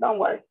 So don't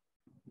worry.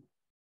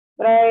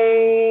 But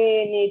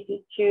I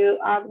need to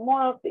add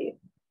more of this.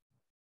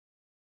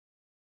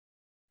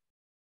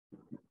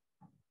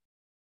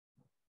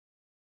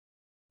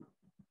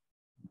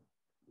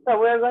 So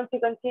we're going to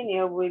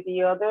continue with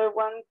the other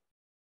ones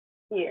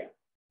here.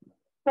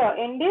 So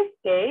in this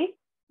case,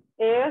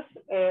 is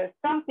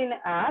something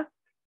asked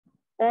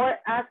or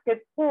asked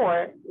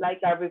for, like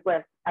a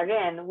request.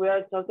 Again, we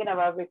are talking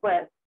about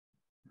requests.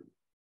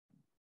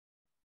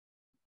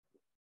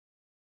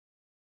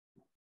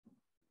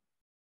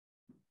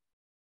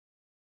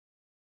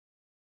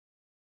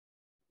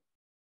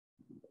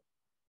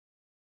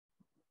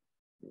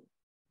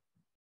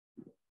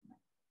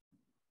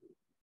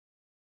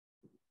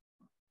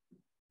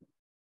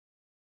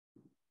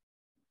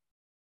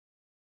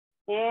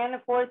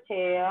 And for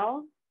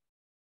tell,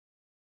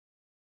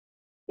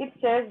 it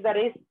says that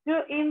it's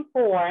to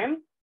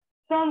inform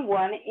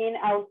someone in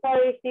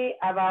authority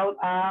about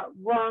a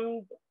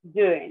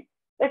wrongdoing.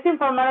 Es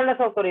informar a las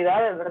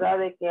autoridades, ¿verdad?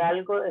 De que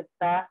algo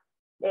está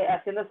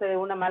haciéndose de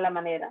una mala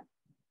manera.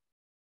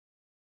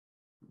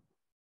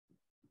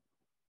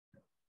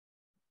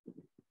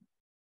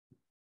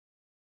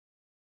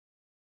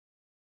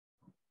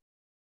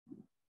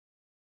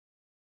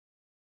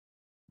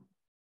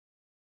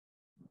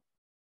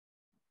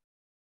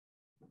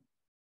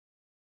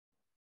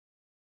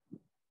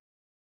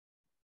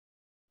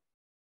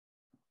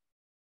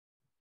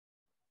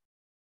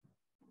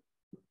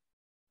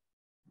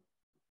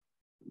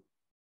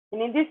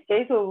 And in this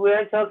case, we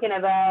are talking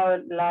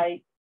about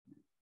like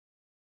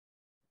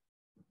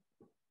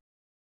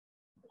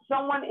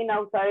someone in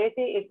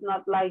authority. It's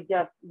not like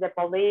just the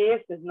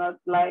police. It's not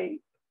like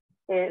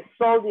a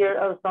soldier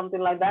or something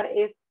like that.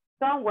 It's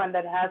someone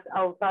that has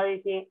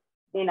authority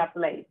in a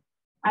place.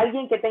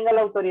 Alguien que tenga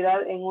la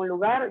autoridad en un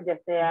lugar, ya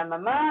sea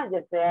mamá,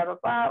 ya sea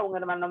papá, un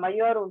hermano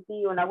mayor, un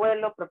tío, un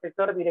abuelo,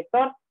 profesor,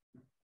 director.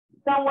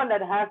 Someone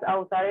that has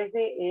authority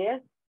is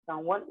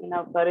someone in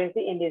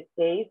authority in this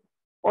case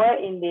or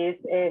in this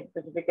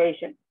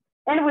specification.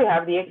 And we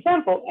have the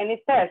example, and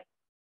it says,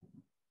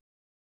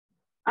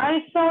 I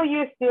saw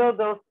you steal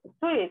those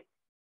sweets.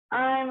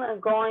 I'm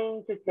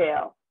going to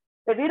tell.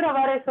 Te vi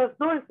robar esos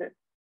dulces.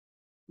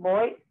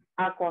 Voy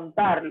a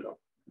contarlo.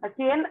 ¿A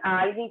quién?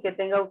 A alguien que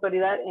tenga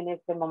autoridad en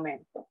este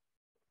momento.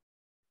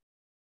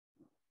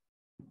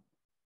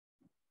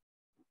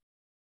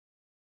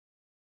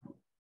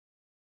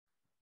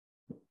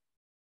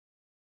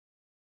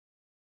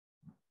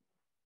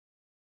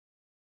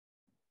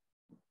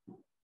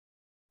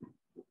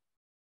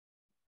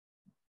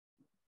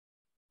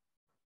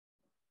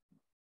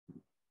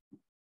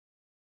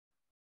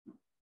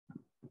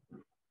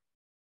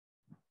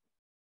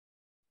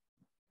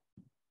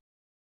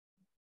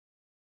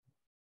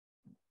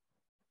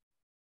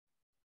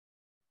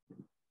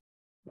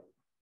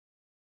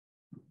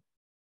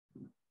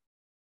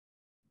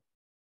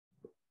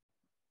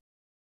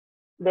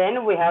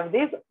 Then we have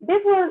this.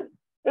 This one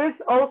is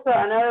also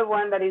another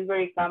one that is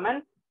very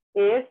common,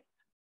 is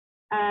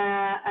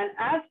an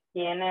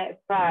asking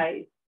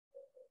price.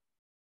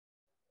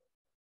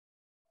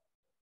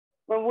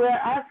 When we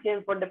are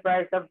asking for the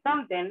price of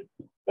something,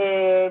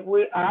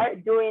 we are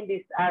doing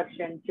this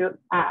action to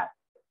ask.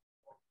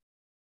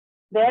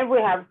 Then we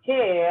have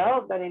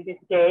tell, that in this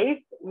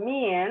case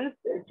means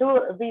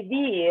to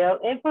reveal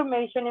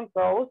information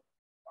imposed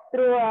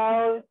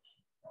throughout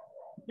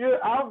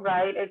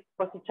outright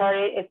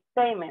expository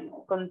statement,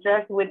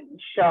 contrast with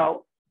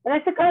show. En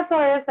este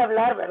caso es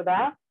hablar,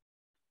 ¿verdad?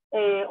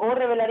 O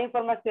revelar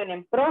información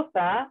en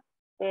prosa,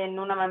 en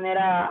una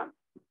manera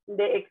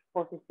de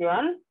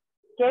exposición,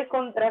 que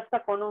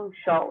contrasta con un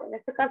show. En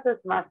este caso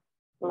es más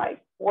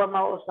like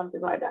formal or something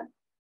like that.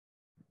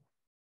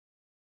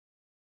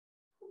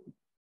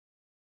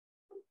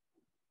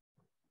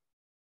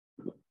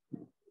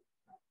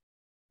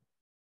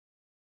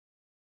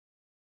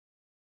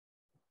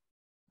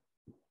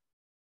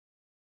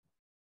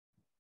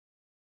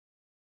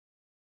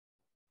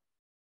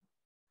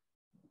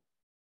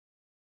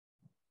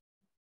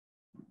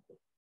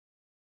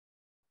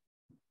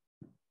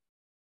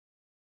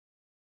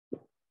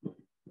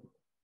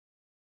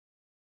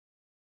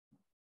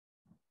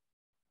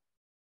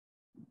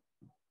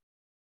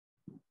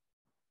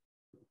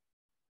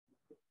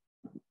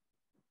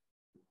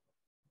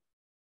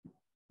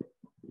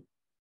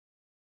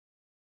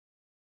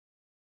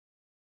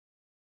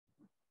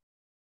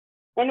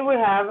 And we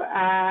have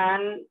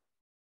an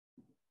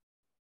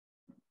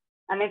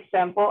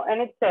example,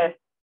 and it says,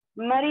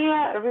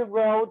 Maria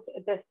rewrote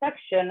the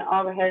section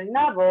of her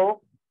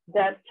novel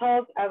that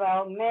talked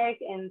about Meg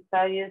and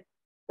Sally's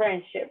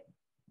friendship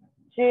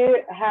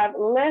to have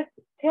less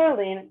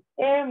telling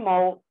and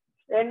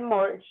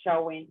more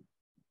showing.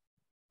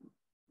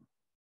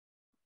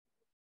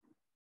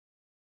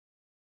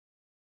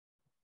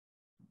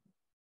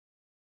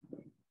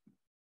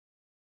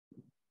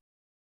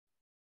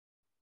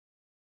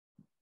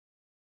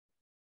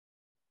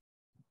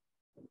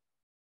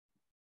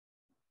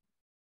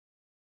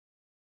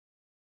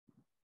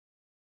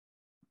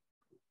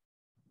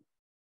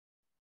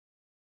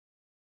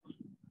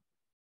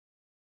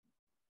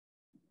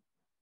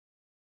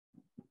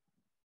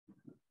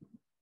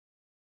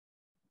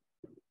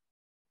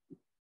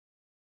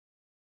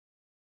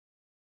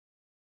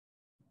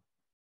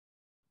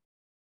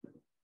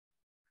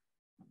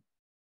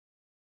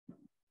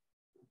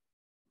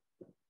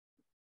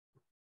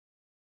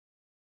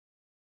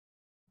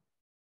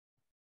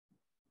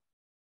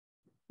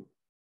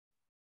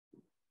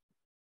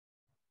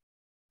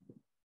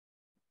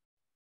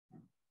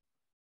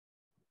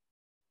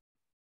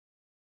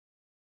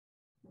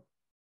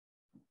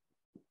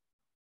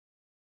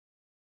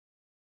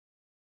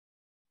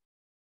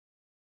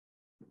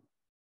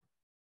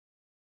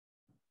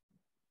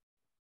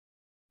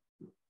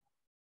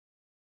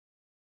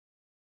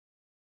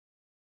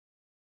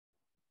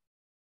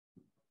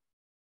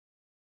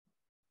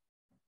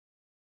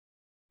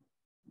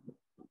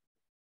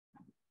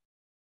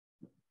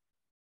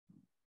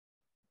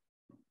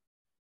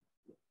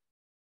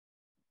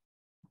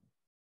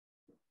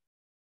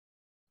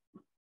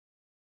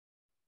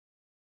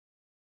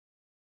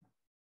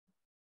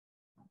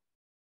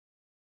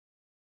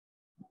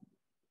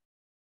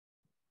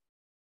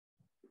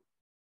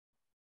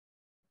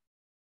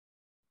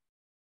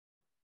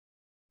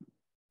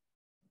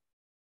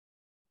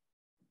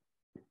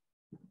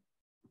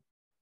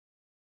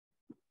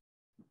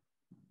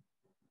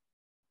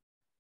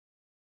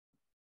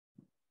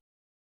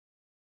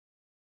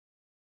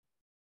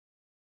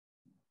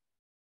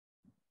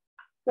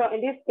 So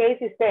in this case,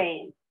 it's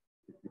saying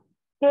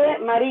que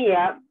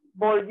María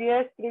volvió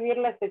a escribir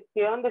la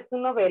sección de su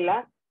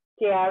novela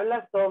que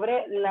habla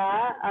sobre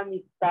la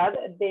amistad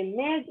de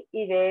Meg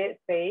y de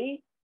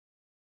Faye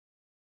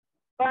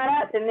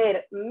para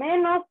tener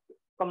menos,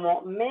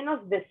 como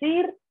menos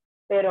decir,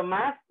 pero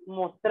más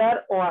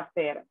mostrar o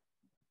hacer.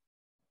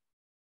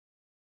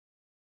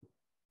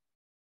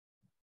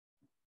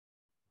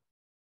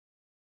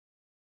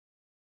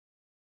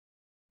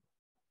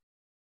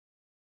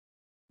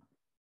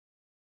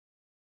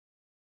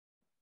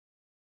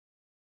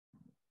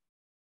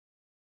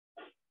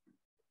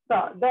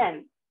 So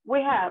then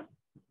we have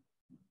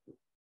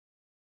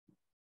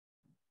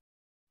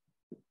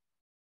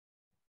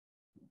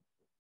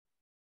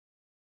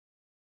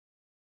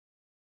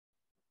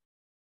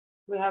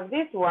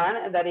this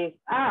one that is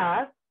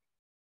ask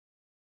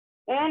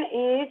and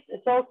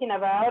is talking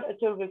about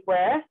to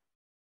request,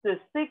 to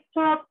seek,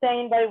 to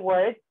obtain by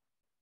words,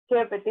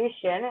 to a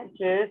petition,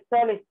 to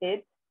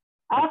solicit,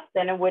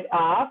 often with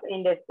of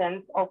in the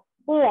sense of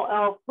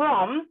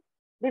from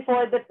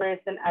before the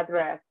person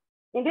addressed.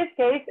 In this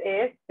case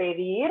es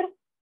pedir,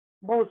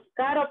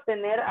 buscar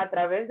obtener a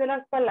través de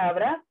las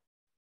palabras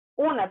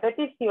una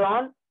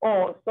petición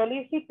o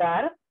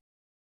solicitar.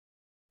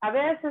 A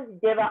veces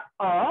lleva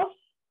of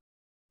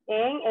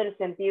en el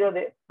sentido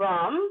de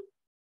from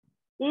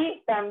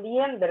y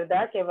también,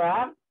 ¿verdad? Que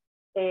va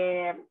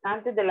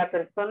antes de la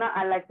persona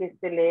a la que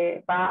se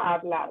le va a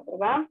hablar,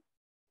 ¿verdad?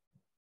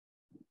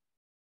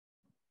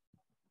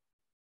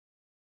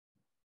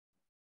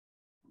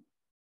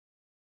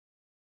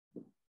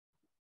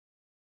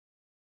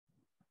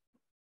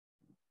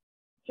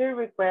 To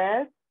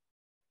request,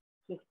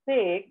 to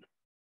seek,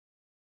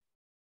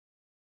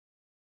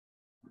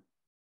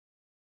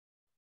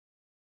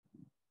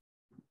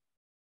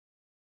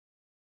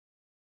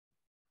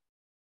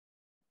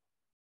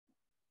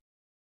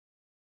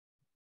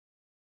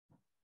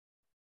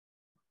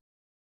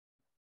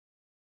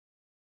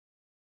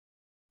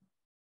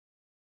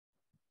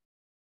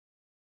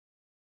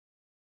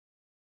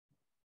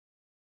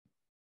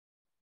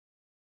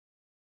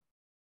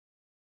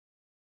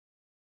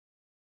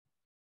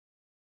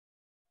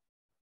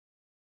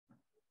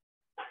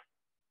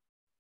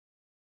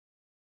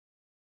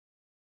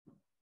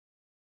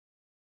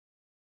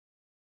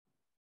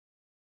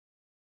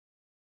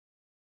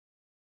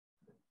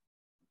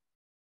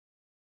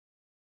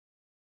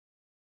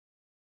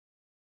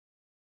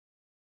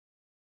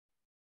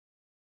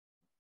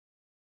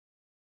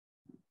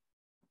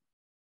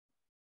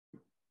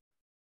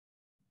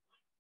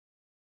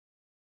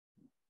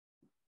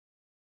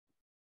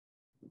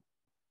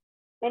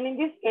 and in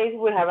this case,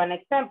 we have an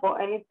example,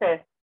 and it says,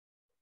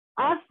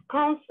 as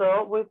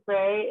counsel, we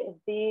pray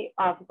thee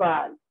of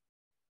God.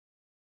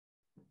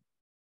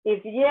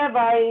 If ye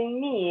abide in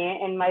me,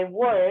 and my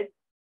words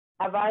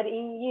abide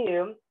in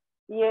you,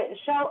 ye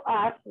shall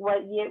ask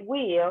what ye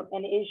will,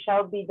 and it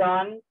shall be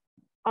done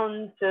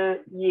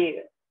unto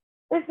you.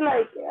 It's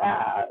like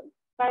a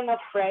kind of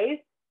phrase.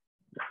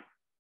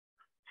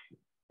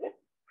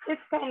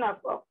 It's kind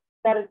of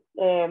that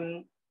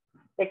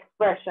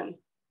expression.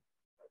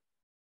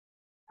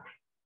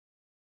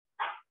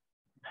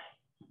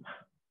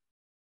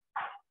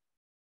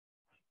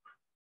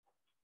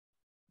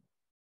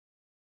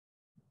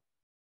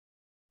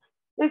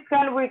 This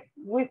kind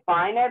we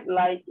find it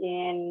like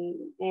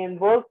in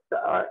books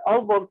or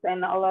all books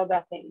and all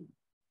other things.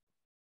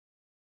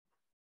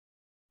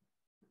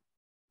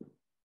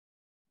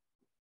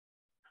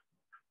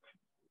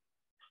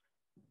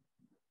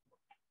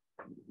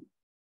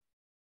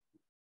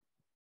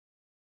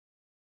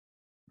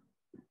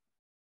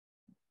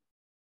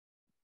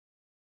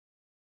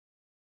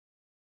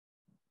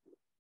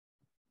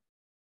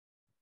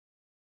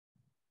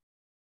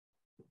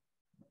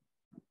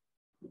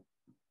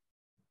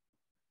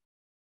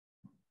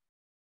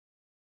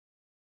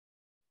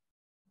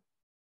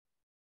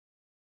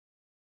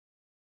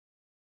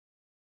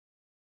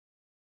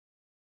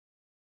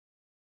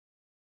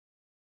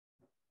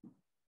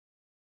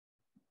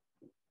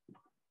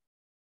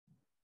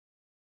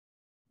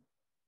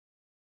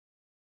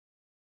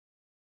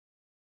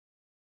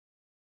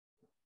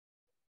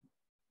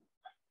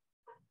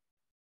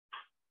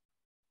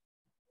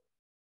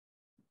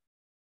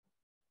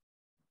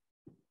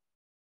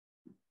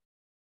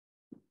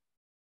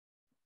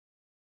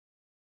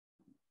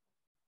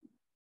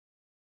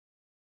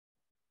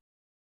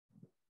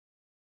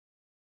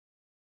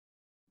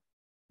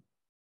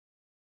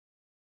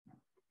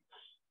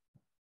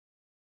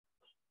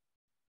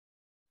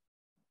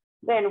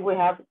 Then we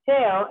have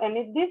tell, and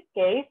in this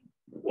case,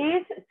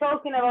 is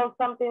talking about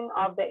something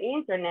of the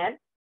internet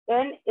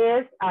and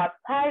is a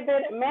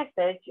private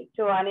message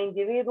to an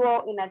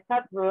individual in a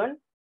chat room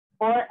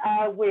or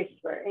a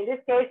whisper. In this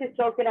case, it's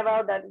talking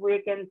about that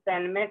we can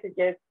send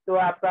messages to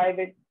a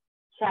private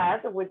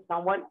chat with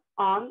someone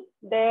on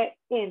the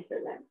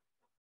internet.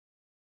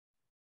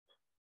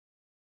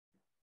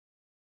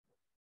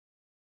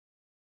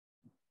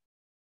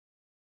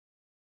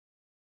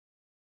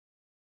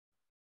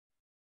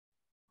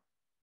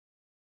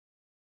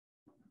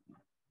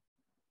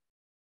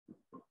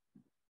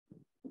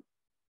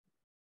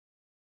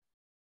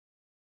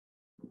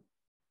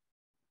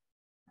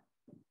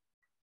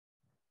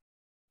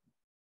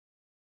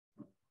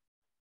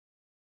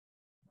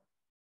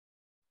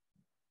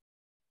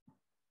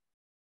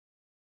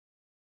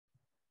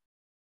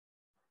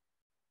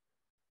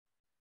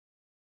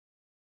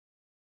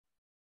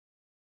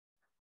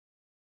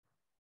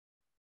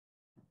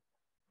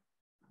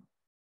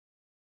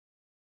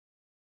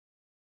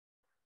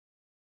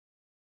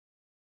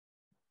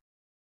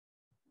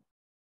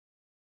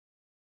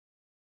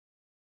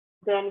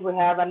 Then we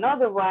have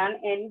another one,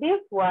 and this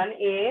one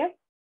is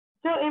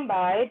to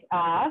invite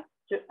us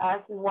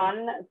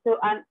to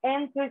an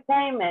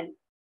entertainment.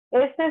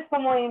 Este es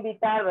como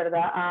invitar,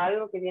 ¿verdad? A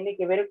algo que tiene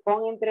que ver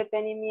con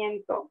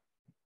entretenimiento.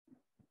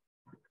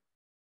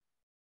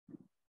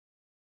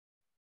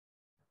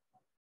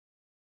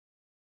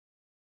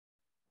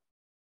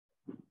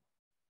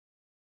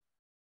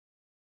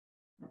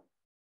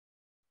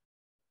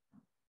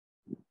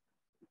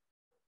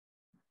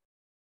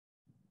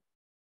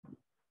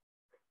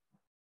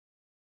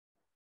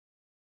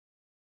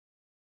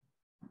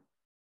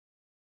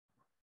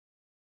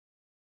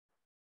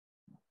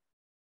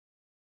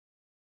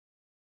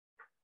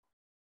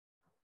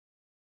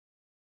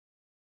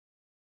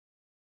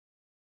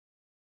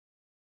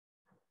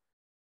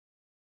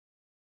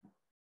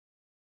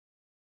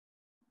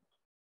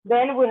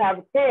 Then we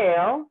have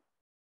tell.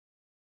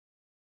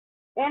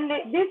 And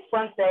this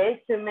one says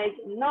to make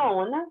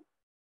known,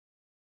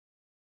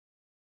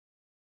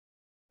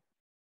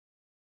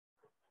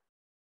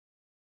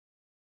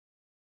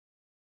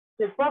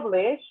 to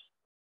publish,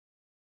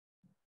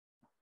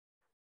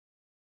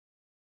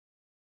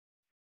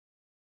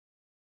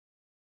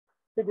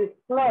 to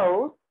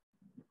disclose,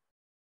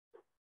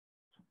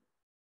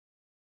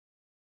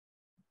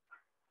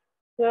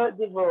 to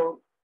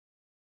divulgue.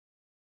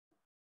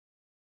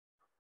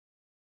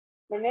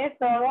 En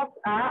esto vamos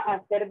a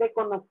hacer de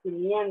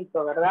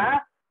conocimiento,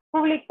 ¿verdad?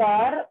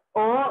 Publicar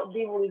o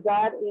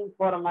divulgar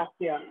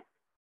información.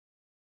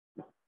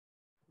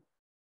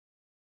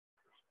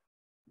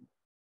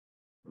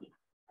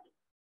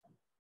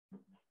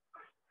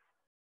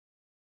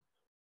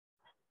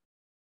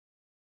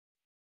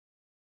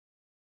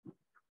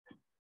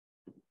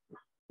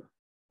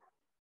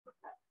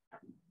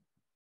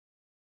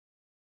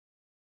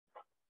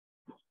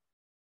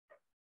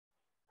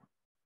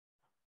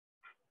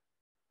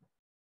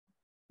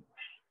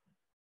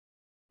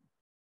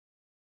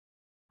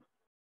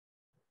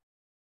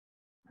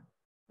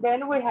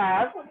 Then we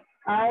have,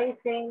 I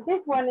think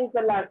this one is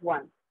the last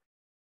one.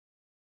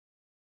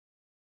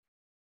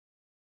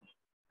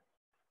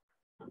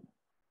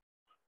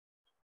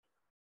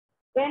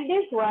 And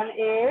this one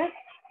is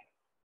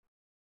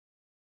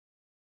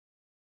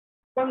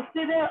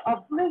consider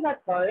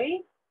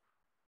obligatory,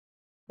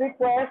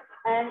 request,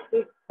 and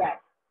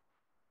expect.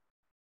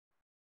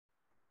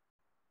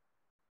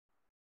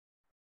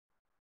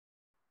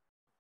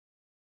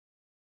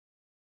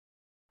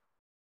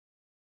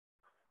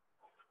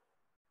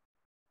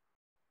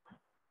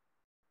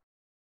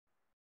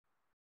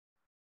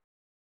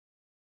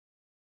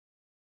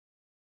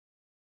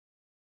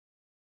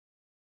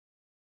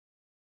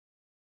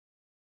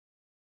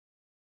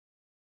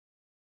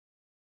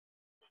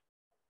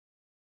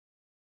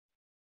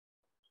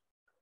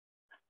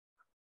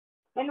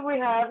 And we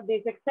have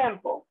this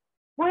example.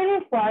 We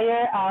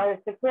require our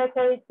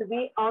secretary to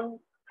be on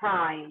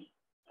time.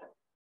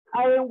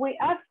 Aren't we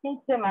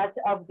asking too much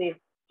of these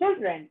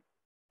children?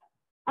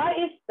 I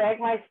expect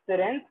my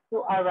students to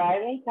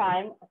arrive in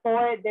time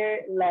for their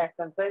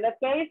lesson. So in that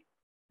case,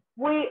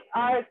 we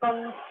are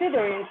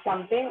considering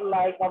something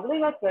like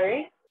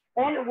obligatory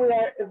and we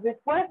are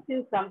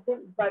requesting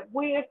something, but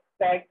we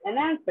expect an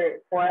answer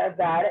for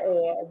that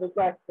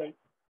requesting.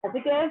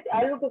 Así que es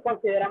algo que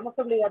consideramos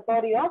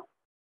obligatorio,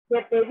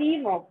 que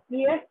pedimos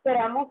y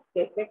esperamos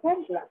que se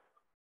cumpla.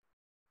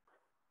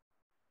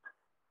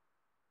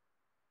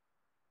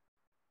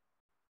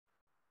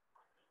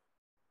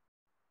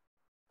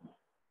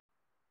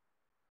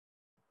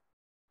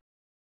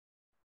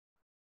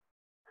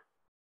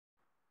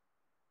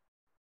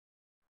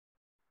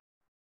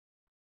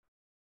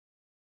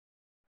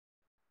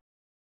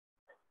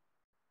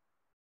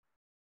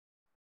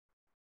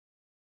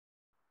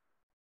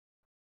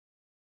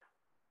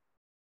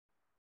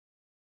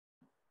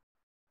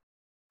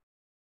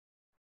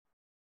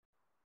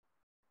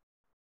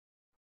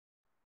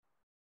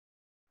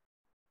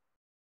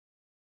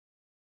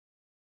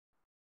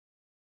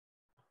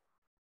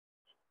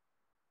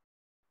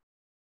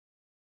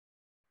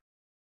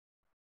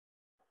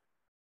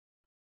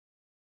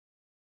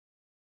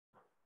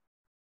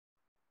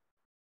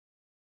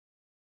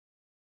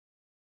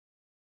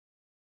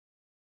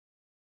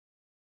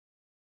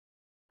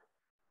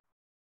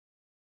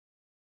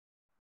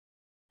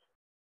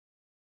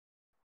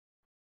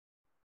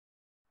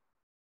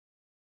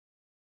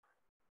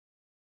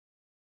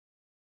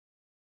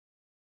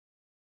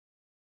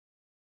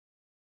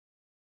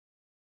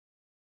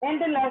 And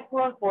the last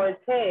one for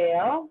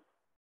tail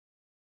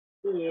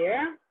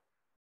here.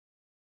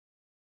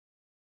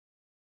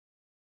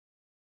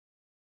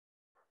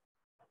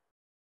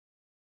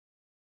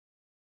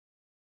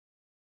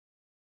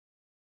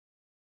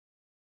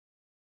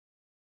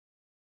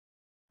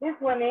 This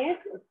one is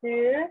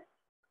to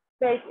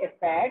take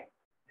effect,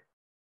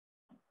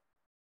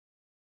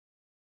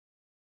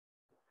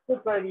 to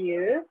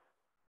produce,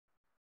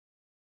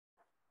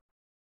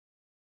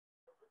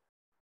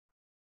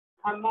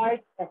 a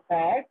marked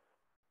effect,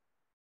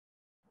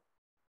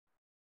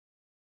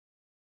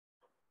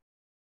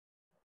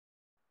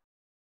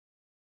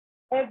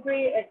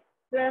 every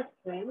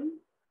expression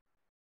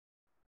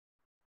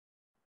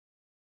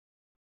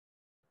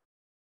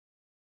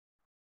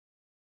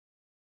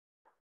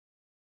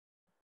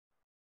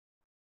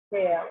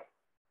tail.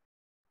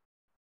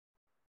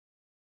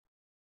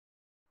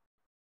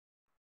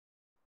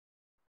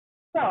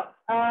 So,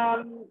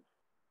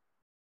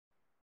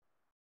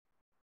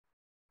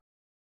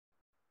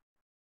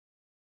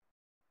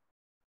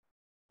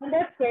 in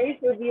that case,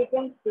 if you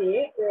can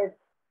see, it's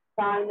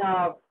kind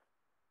of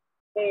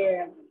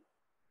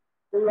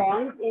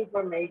long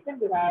information.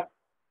 We have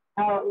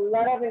a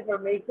lot of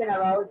information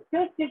about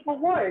two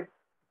simple words.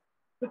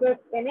 Because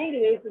in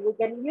English, we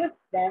can use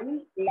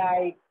them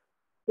like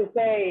to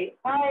say,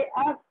 I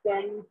asked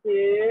them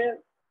to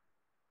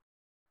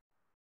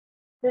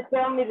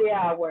tell me the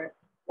hour.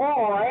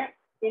 Or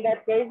In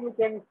that case, we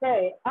can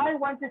say, I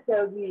want to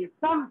tell you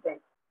something.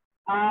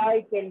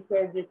 I can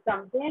tell you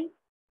something.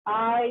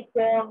 I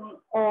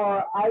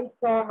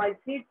told my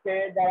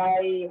teacher that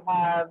I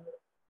have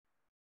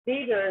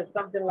fever or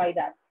something like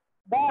that.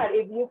 But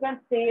if you can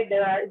see,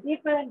 there are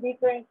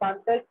different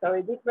contexts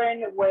or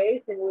different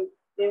ways in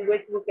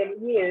which we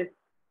can use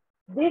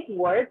these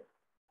words.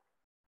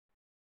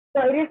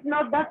 So it is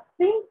not that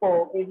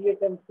simple, if you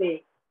can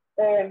see.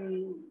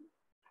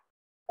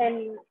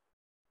 And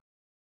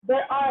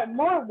there are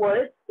more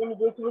words in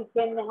which we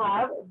can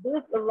have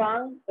this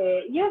long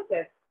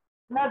uses,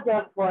 not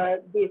just for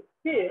these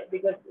two,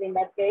 because in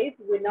that case,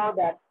 we know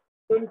that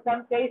in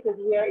some cases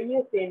we are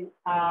using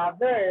a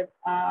verb,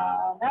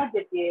 an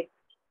adjective,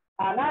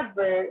 an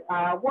adverb,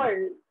 a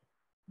word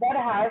that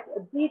has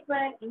a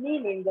different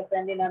meaning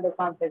depending on the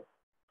context.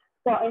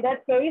 So in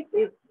that case,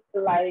 it's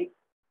like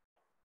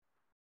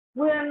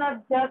we're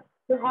not just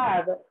to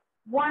have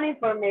one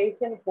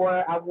information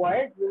for a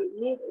word, we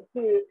need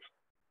to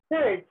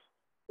search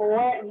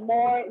for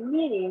more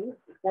meanings,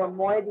 for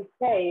more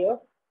details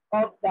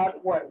of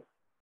that word.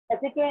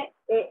 Así que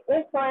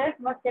esto es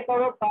más que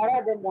todo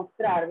para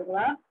demostrar,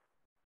 ¿verdad?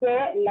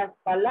 Que las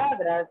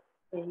palabras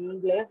en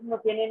inglés no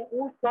tienen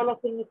un solo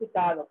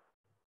significado.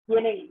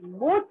 Tienen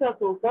muchos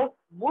usos,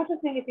 muchos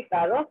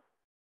significados,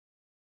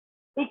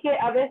 y que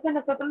a veces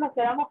nosotros nos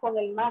quedamos con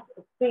el más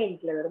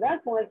simple,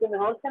 ¿verdad? Con el que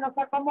mejor se nos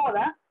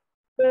acomoda,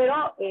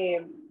 pero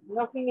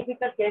no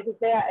significa que ese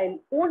sea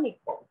el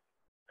único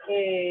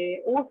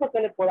uso que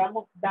le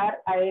podamos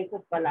dar a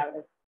esas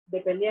palabras.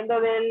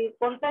 Dependiendo del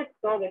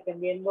contexto,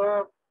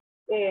 dependiendo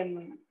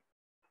de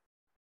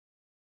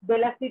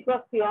la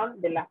situación,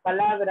 de las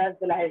palabras,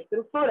 de las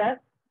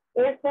estructuras,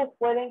 estos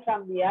pueden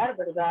cambiar,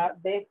 ¿verdad?,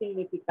 de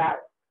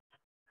significado.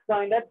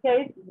 So in that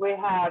case, we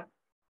have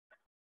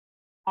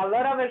a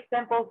lot of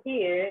examples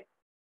here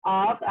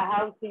of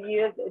how to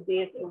use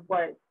these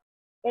words.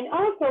 And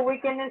also we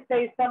can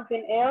say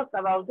something else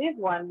about this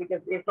one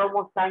because it's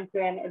almost time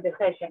to end the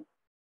session.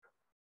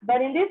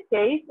 But in this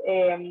case,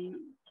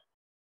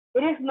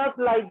 it is not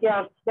like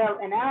just tell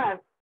and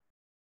ask.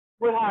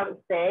 We have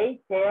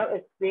say,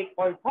 tell, speak,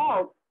 or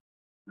talk.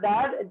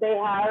 That they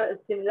have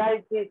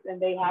similarities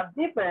and they have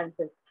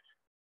differences.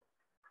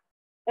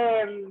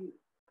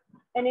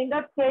 And in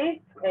that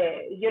case,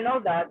 you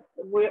know that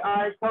we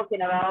are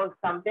talking about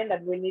something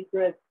that we need to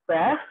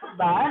express,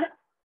 but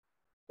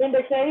in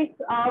the case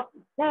of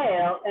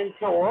tell and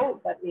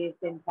told, that is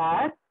in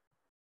past,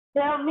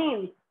 tell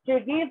means to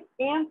give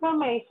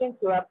information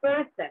to a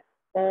person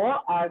or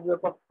a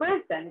group of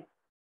persons.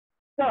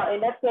 So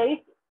in that case,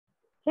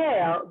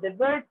 tell, the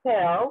verb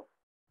tell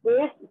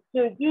is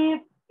to give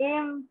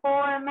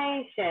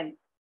information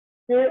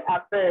to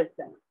a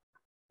person.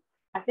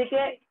 Así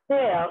que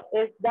tell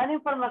es dar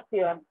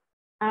información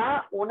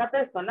a una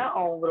persona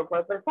o un grupo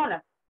de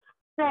personas.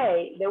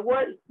 Say, the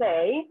word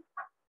say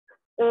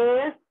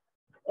is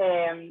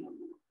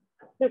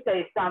to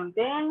say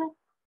something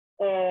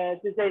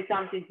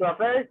to a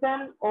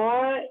person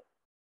or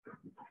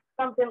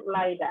something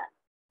like that.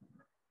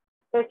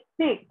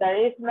 Speak, that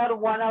is not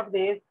one of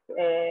these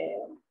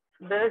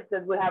verbs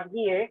that we have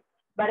here,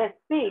 but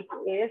speak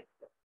is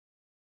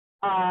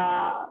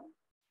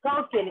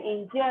talking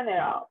in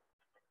general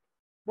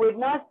with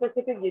no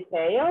specific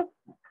details,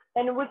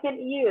 and we can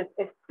use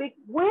speak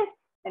with,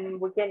 and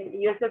we can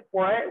use it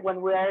for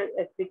when we are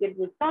speaking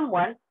with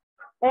someone,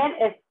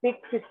 and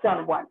speak to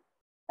someone.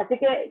 Así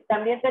que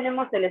también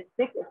tenemos el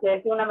speak, que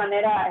es de una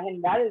manera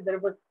general, el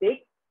verbo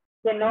speak,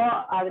 que no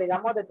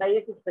agregamos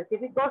detalles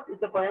específicos y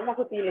que podemos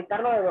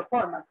utilizarlo de dos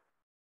formas.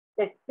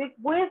 Speak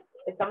with,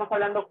 estamos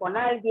hablando con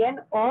alguien,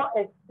 o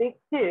speak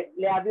to,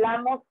 le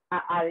hablamos a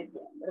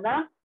alguien,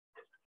 ¿verdad?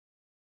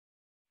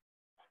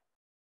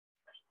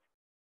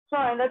 So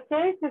in that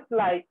case, it's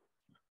like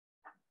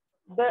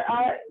they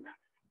are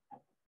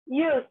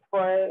used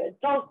for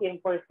talking,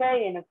 for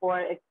saying, for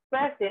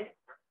expressing,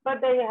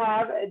 but they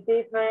have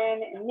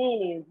different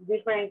meanings,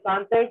 different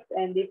contexts,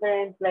 and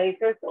different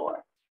places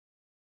or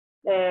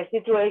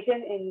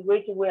situation in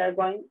which we are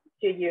going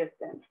to use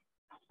them.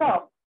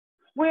 So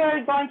we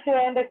are going to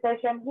end the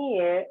session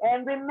here,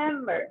 and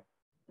remember,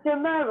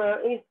 tomorrow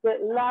is the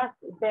last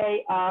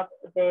day of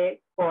the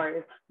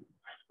course.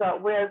 So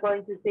we are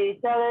going to see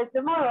each other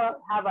tomorrow.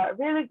 Have a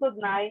really good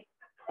night.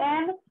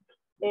 And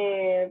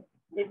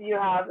if you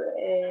have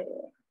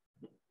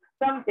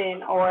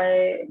something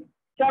or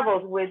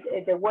troubles with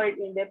the word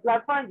in the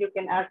platform, you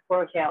can ask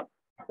for help.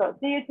 So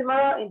see you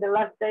tomorrow in the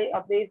last day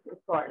of this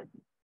course.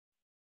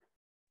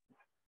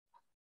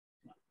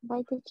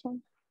 Bye, teacher.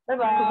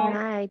 Bye-bye. Good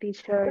night,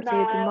 teacher. See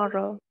you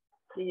tomorrow.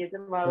 See you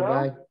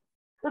tomorrow.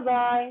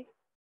 Goodbye.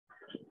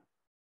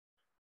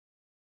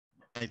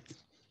 Goodbye.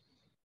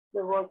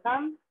 You're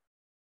welcome.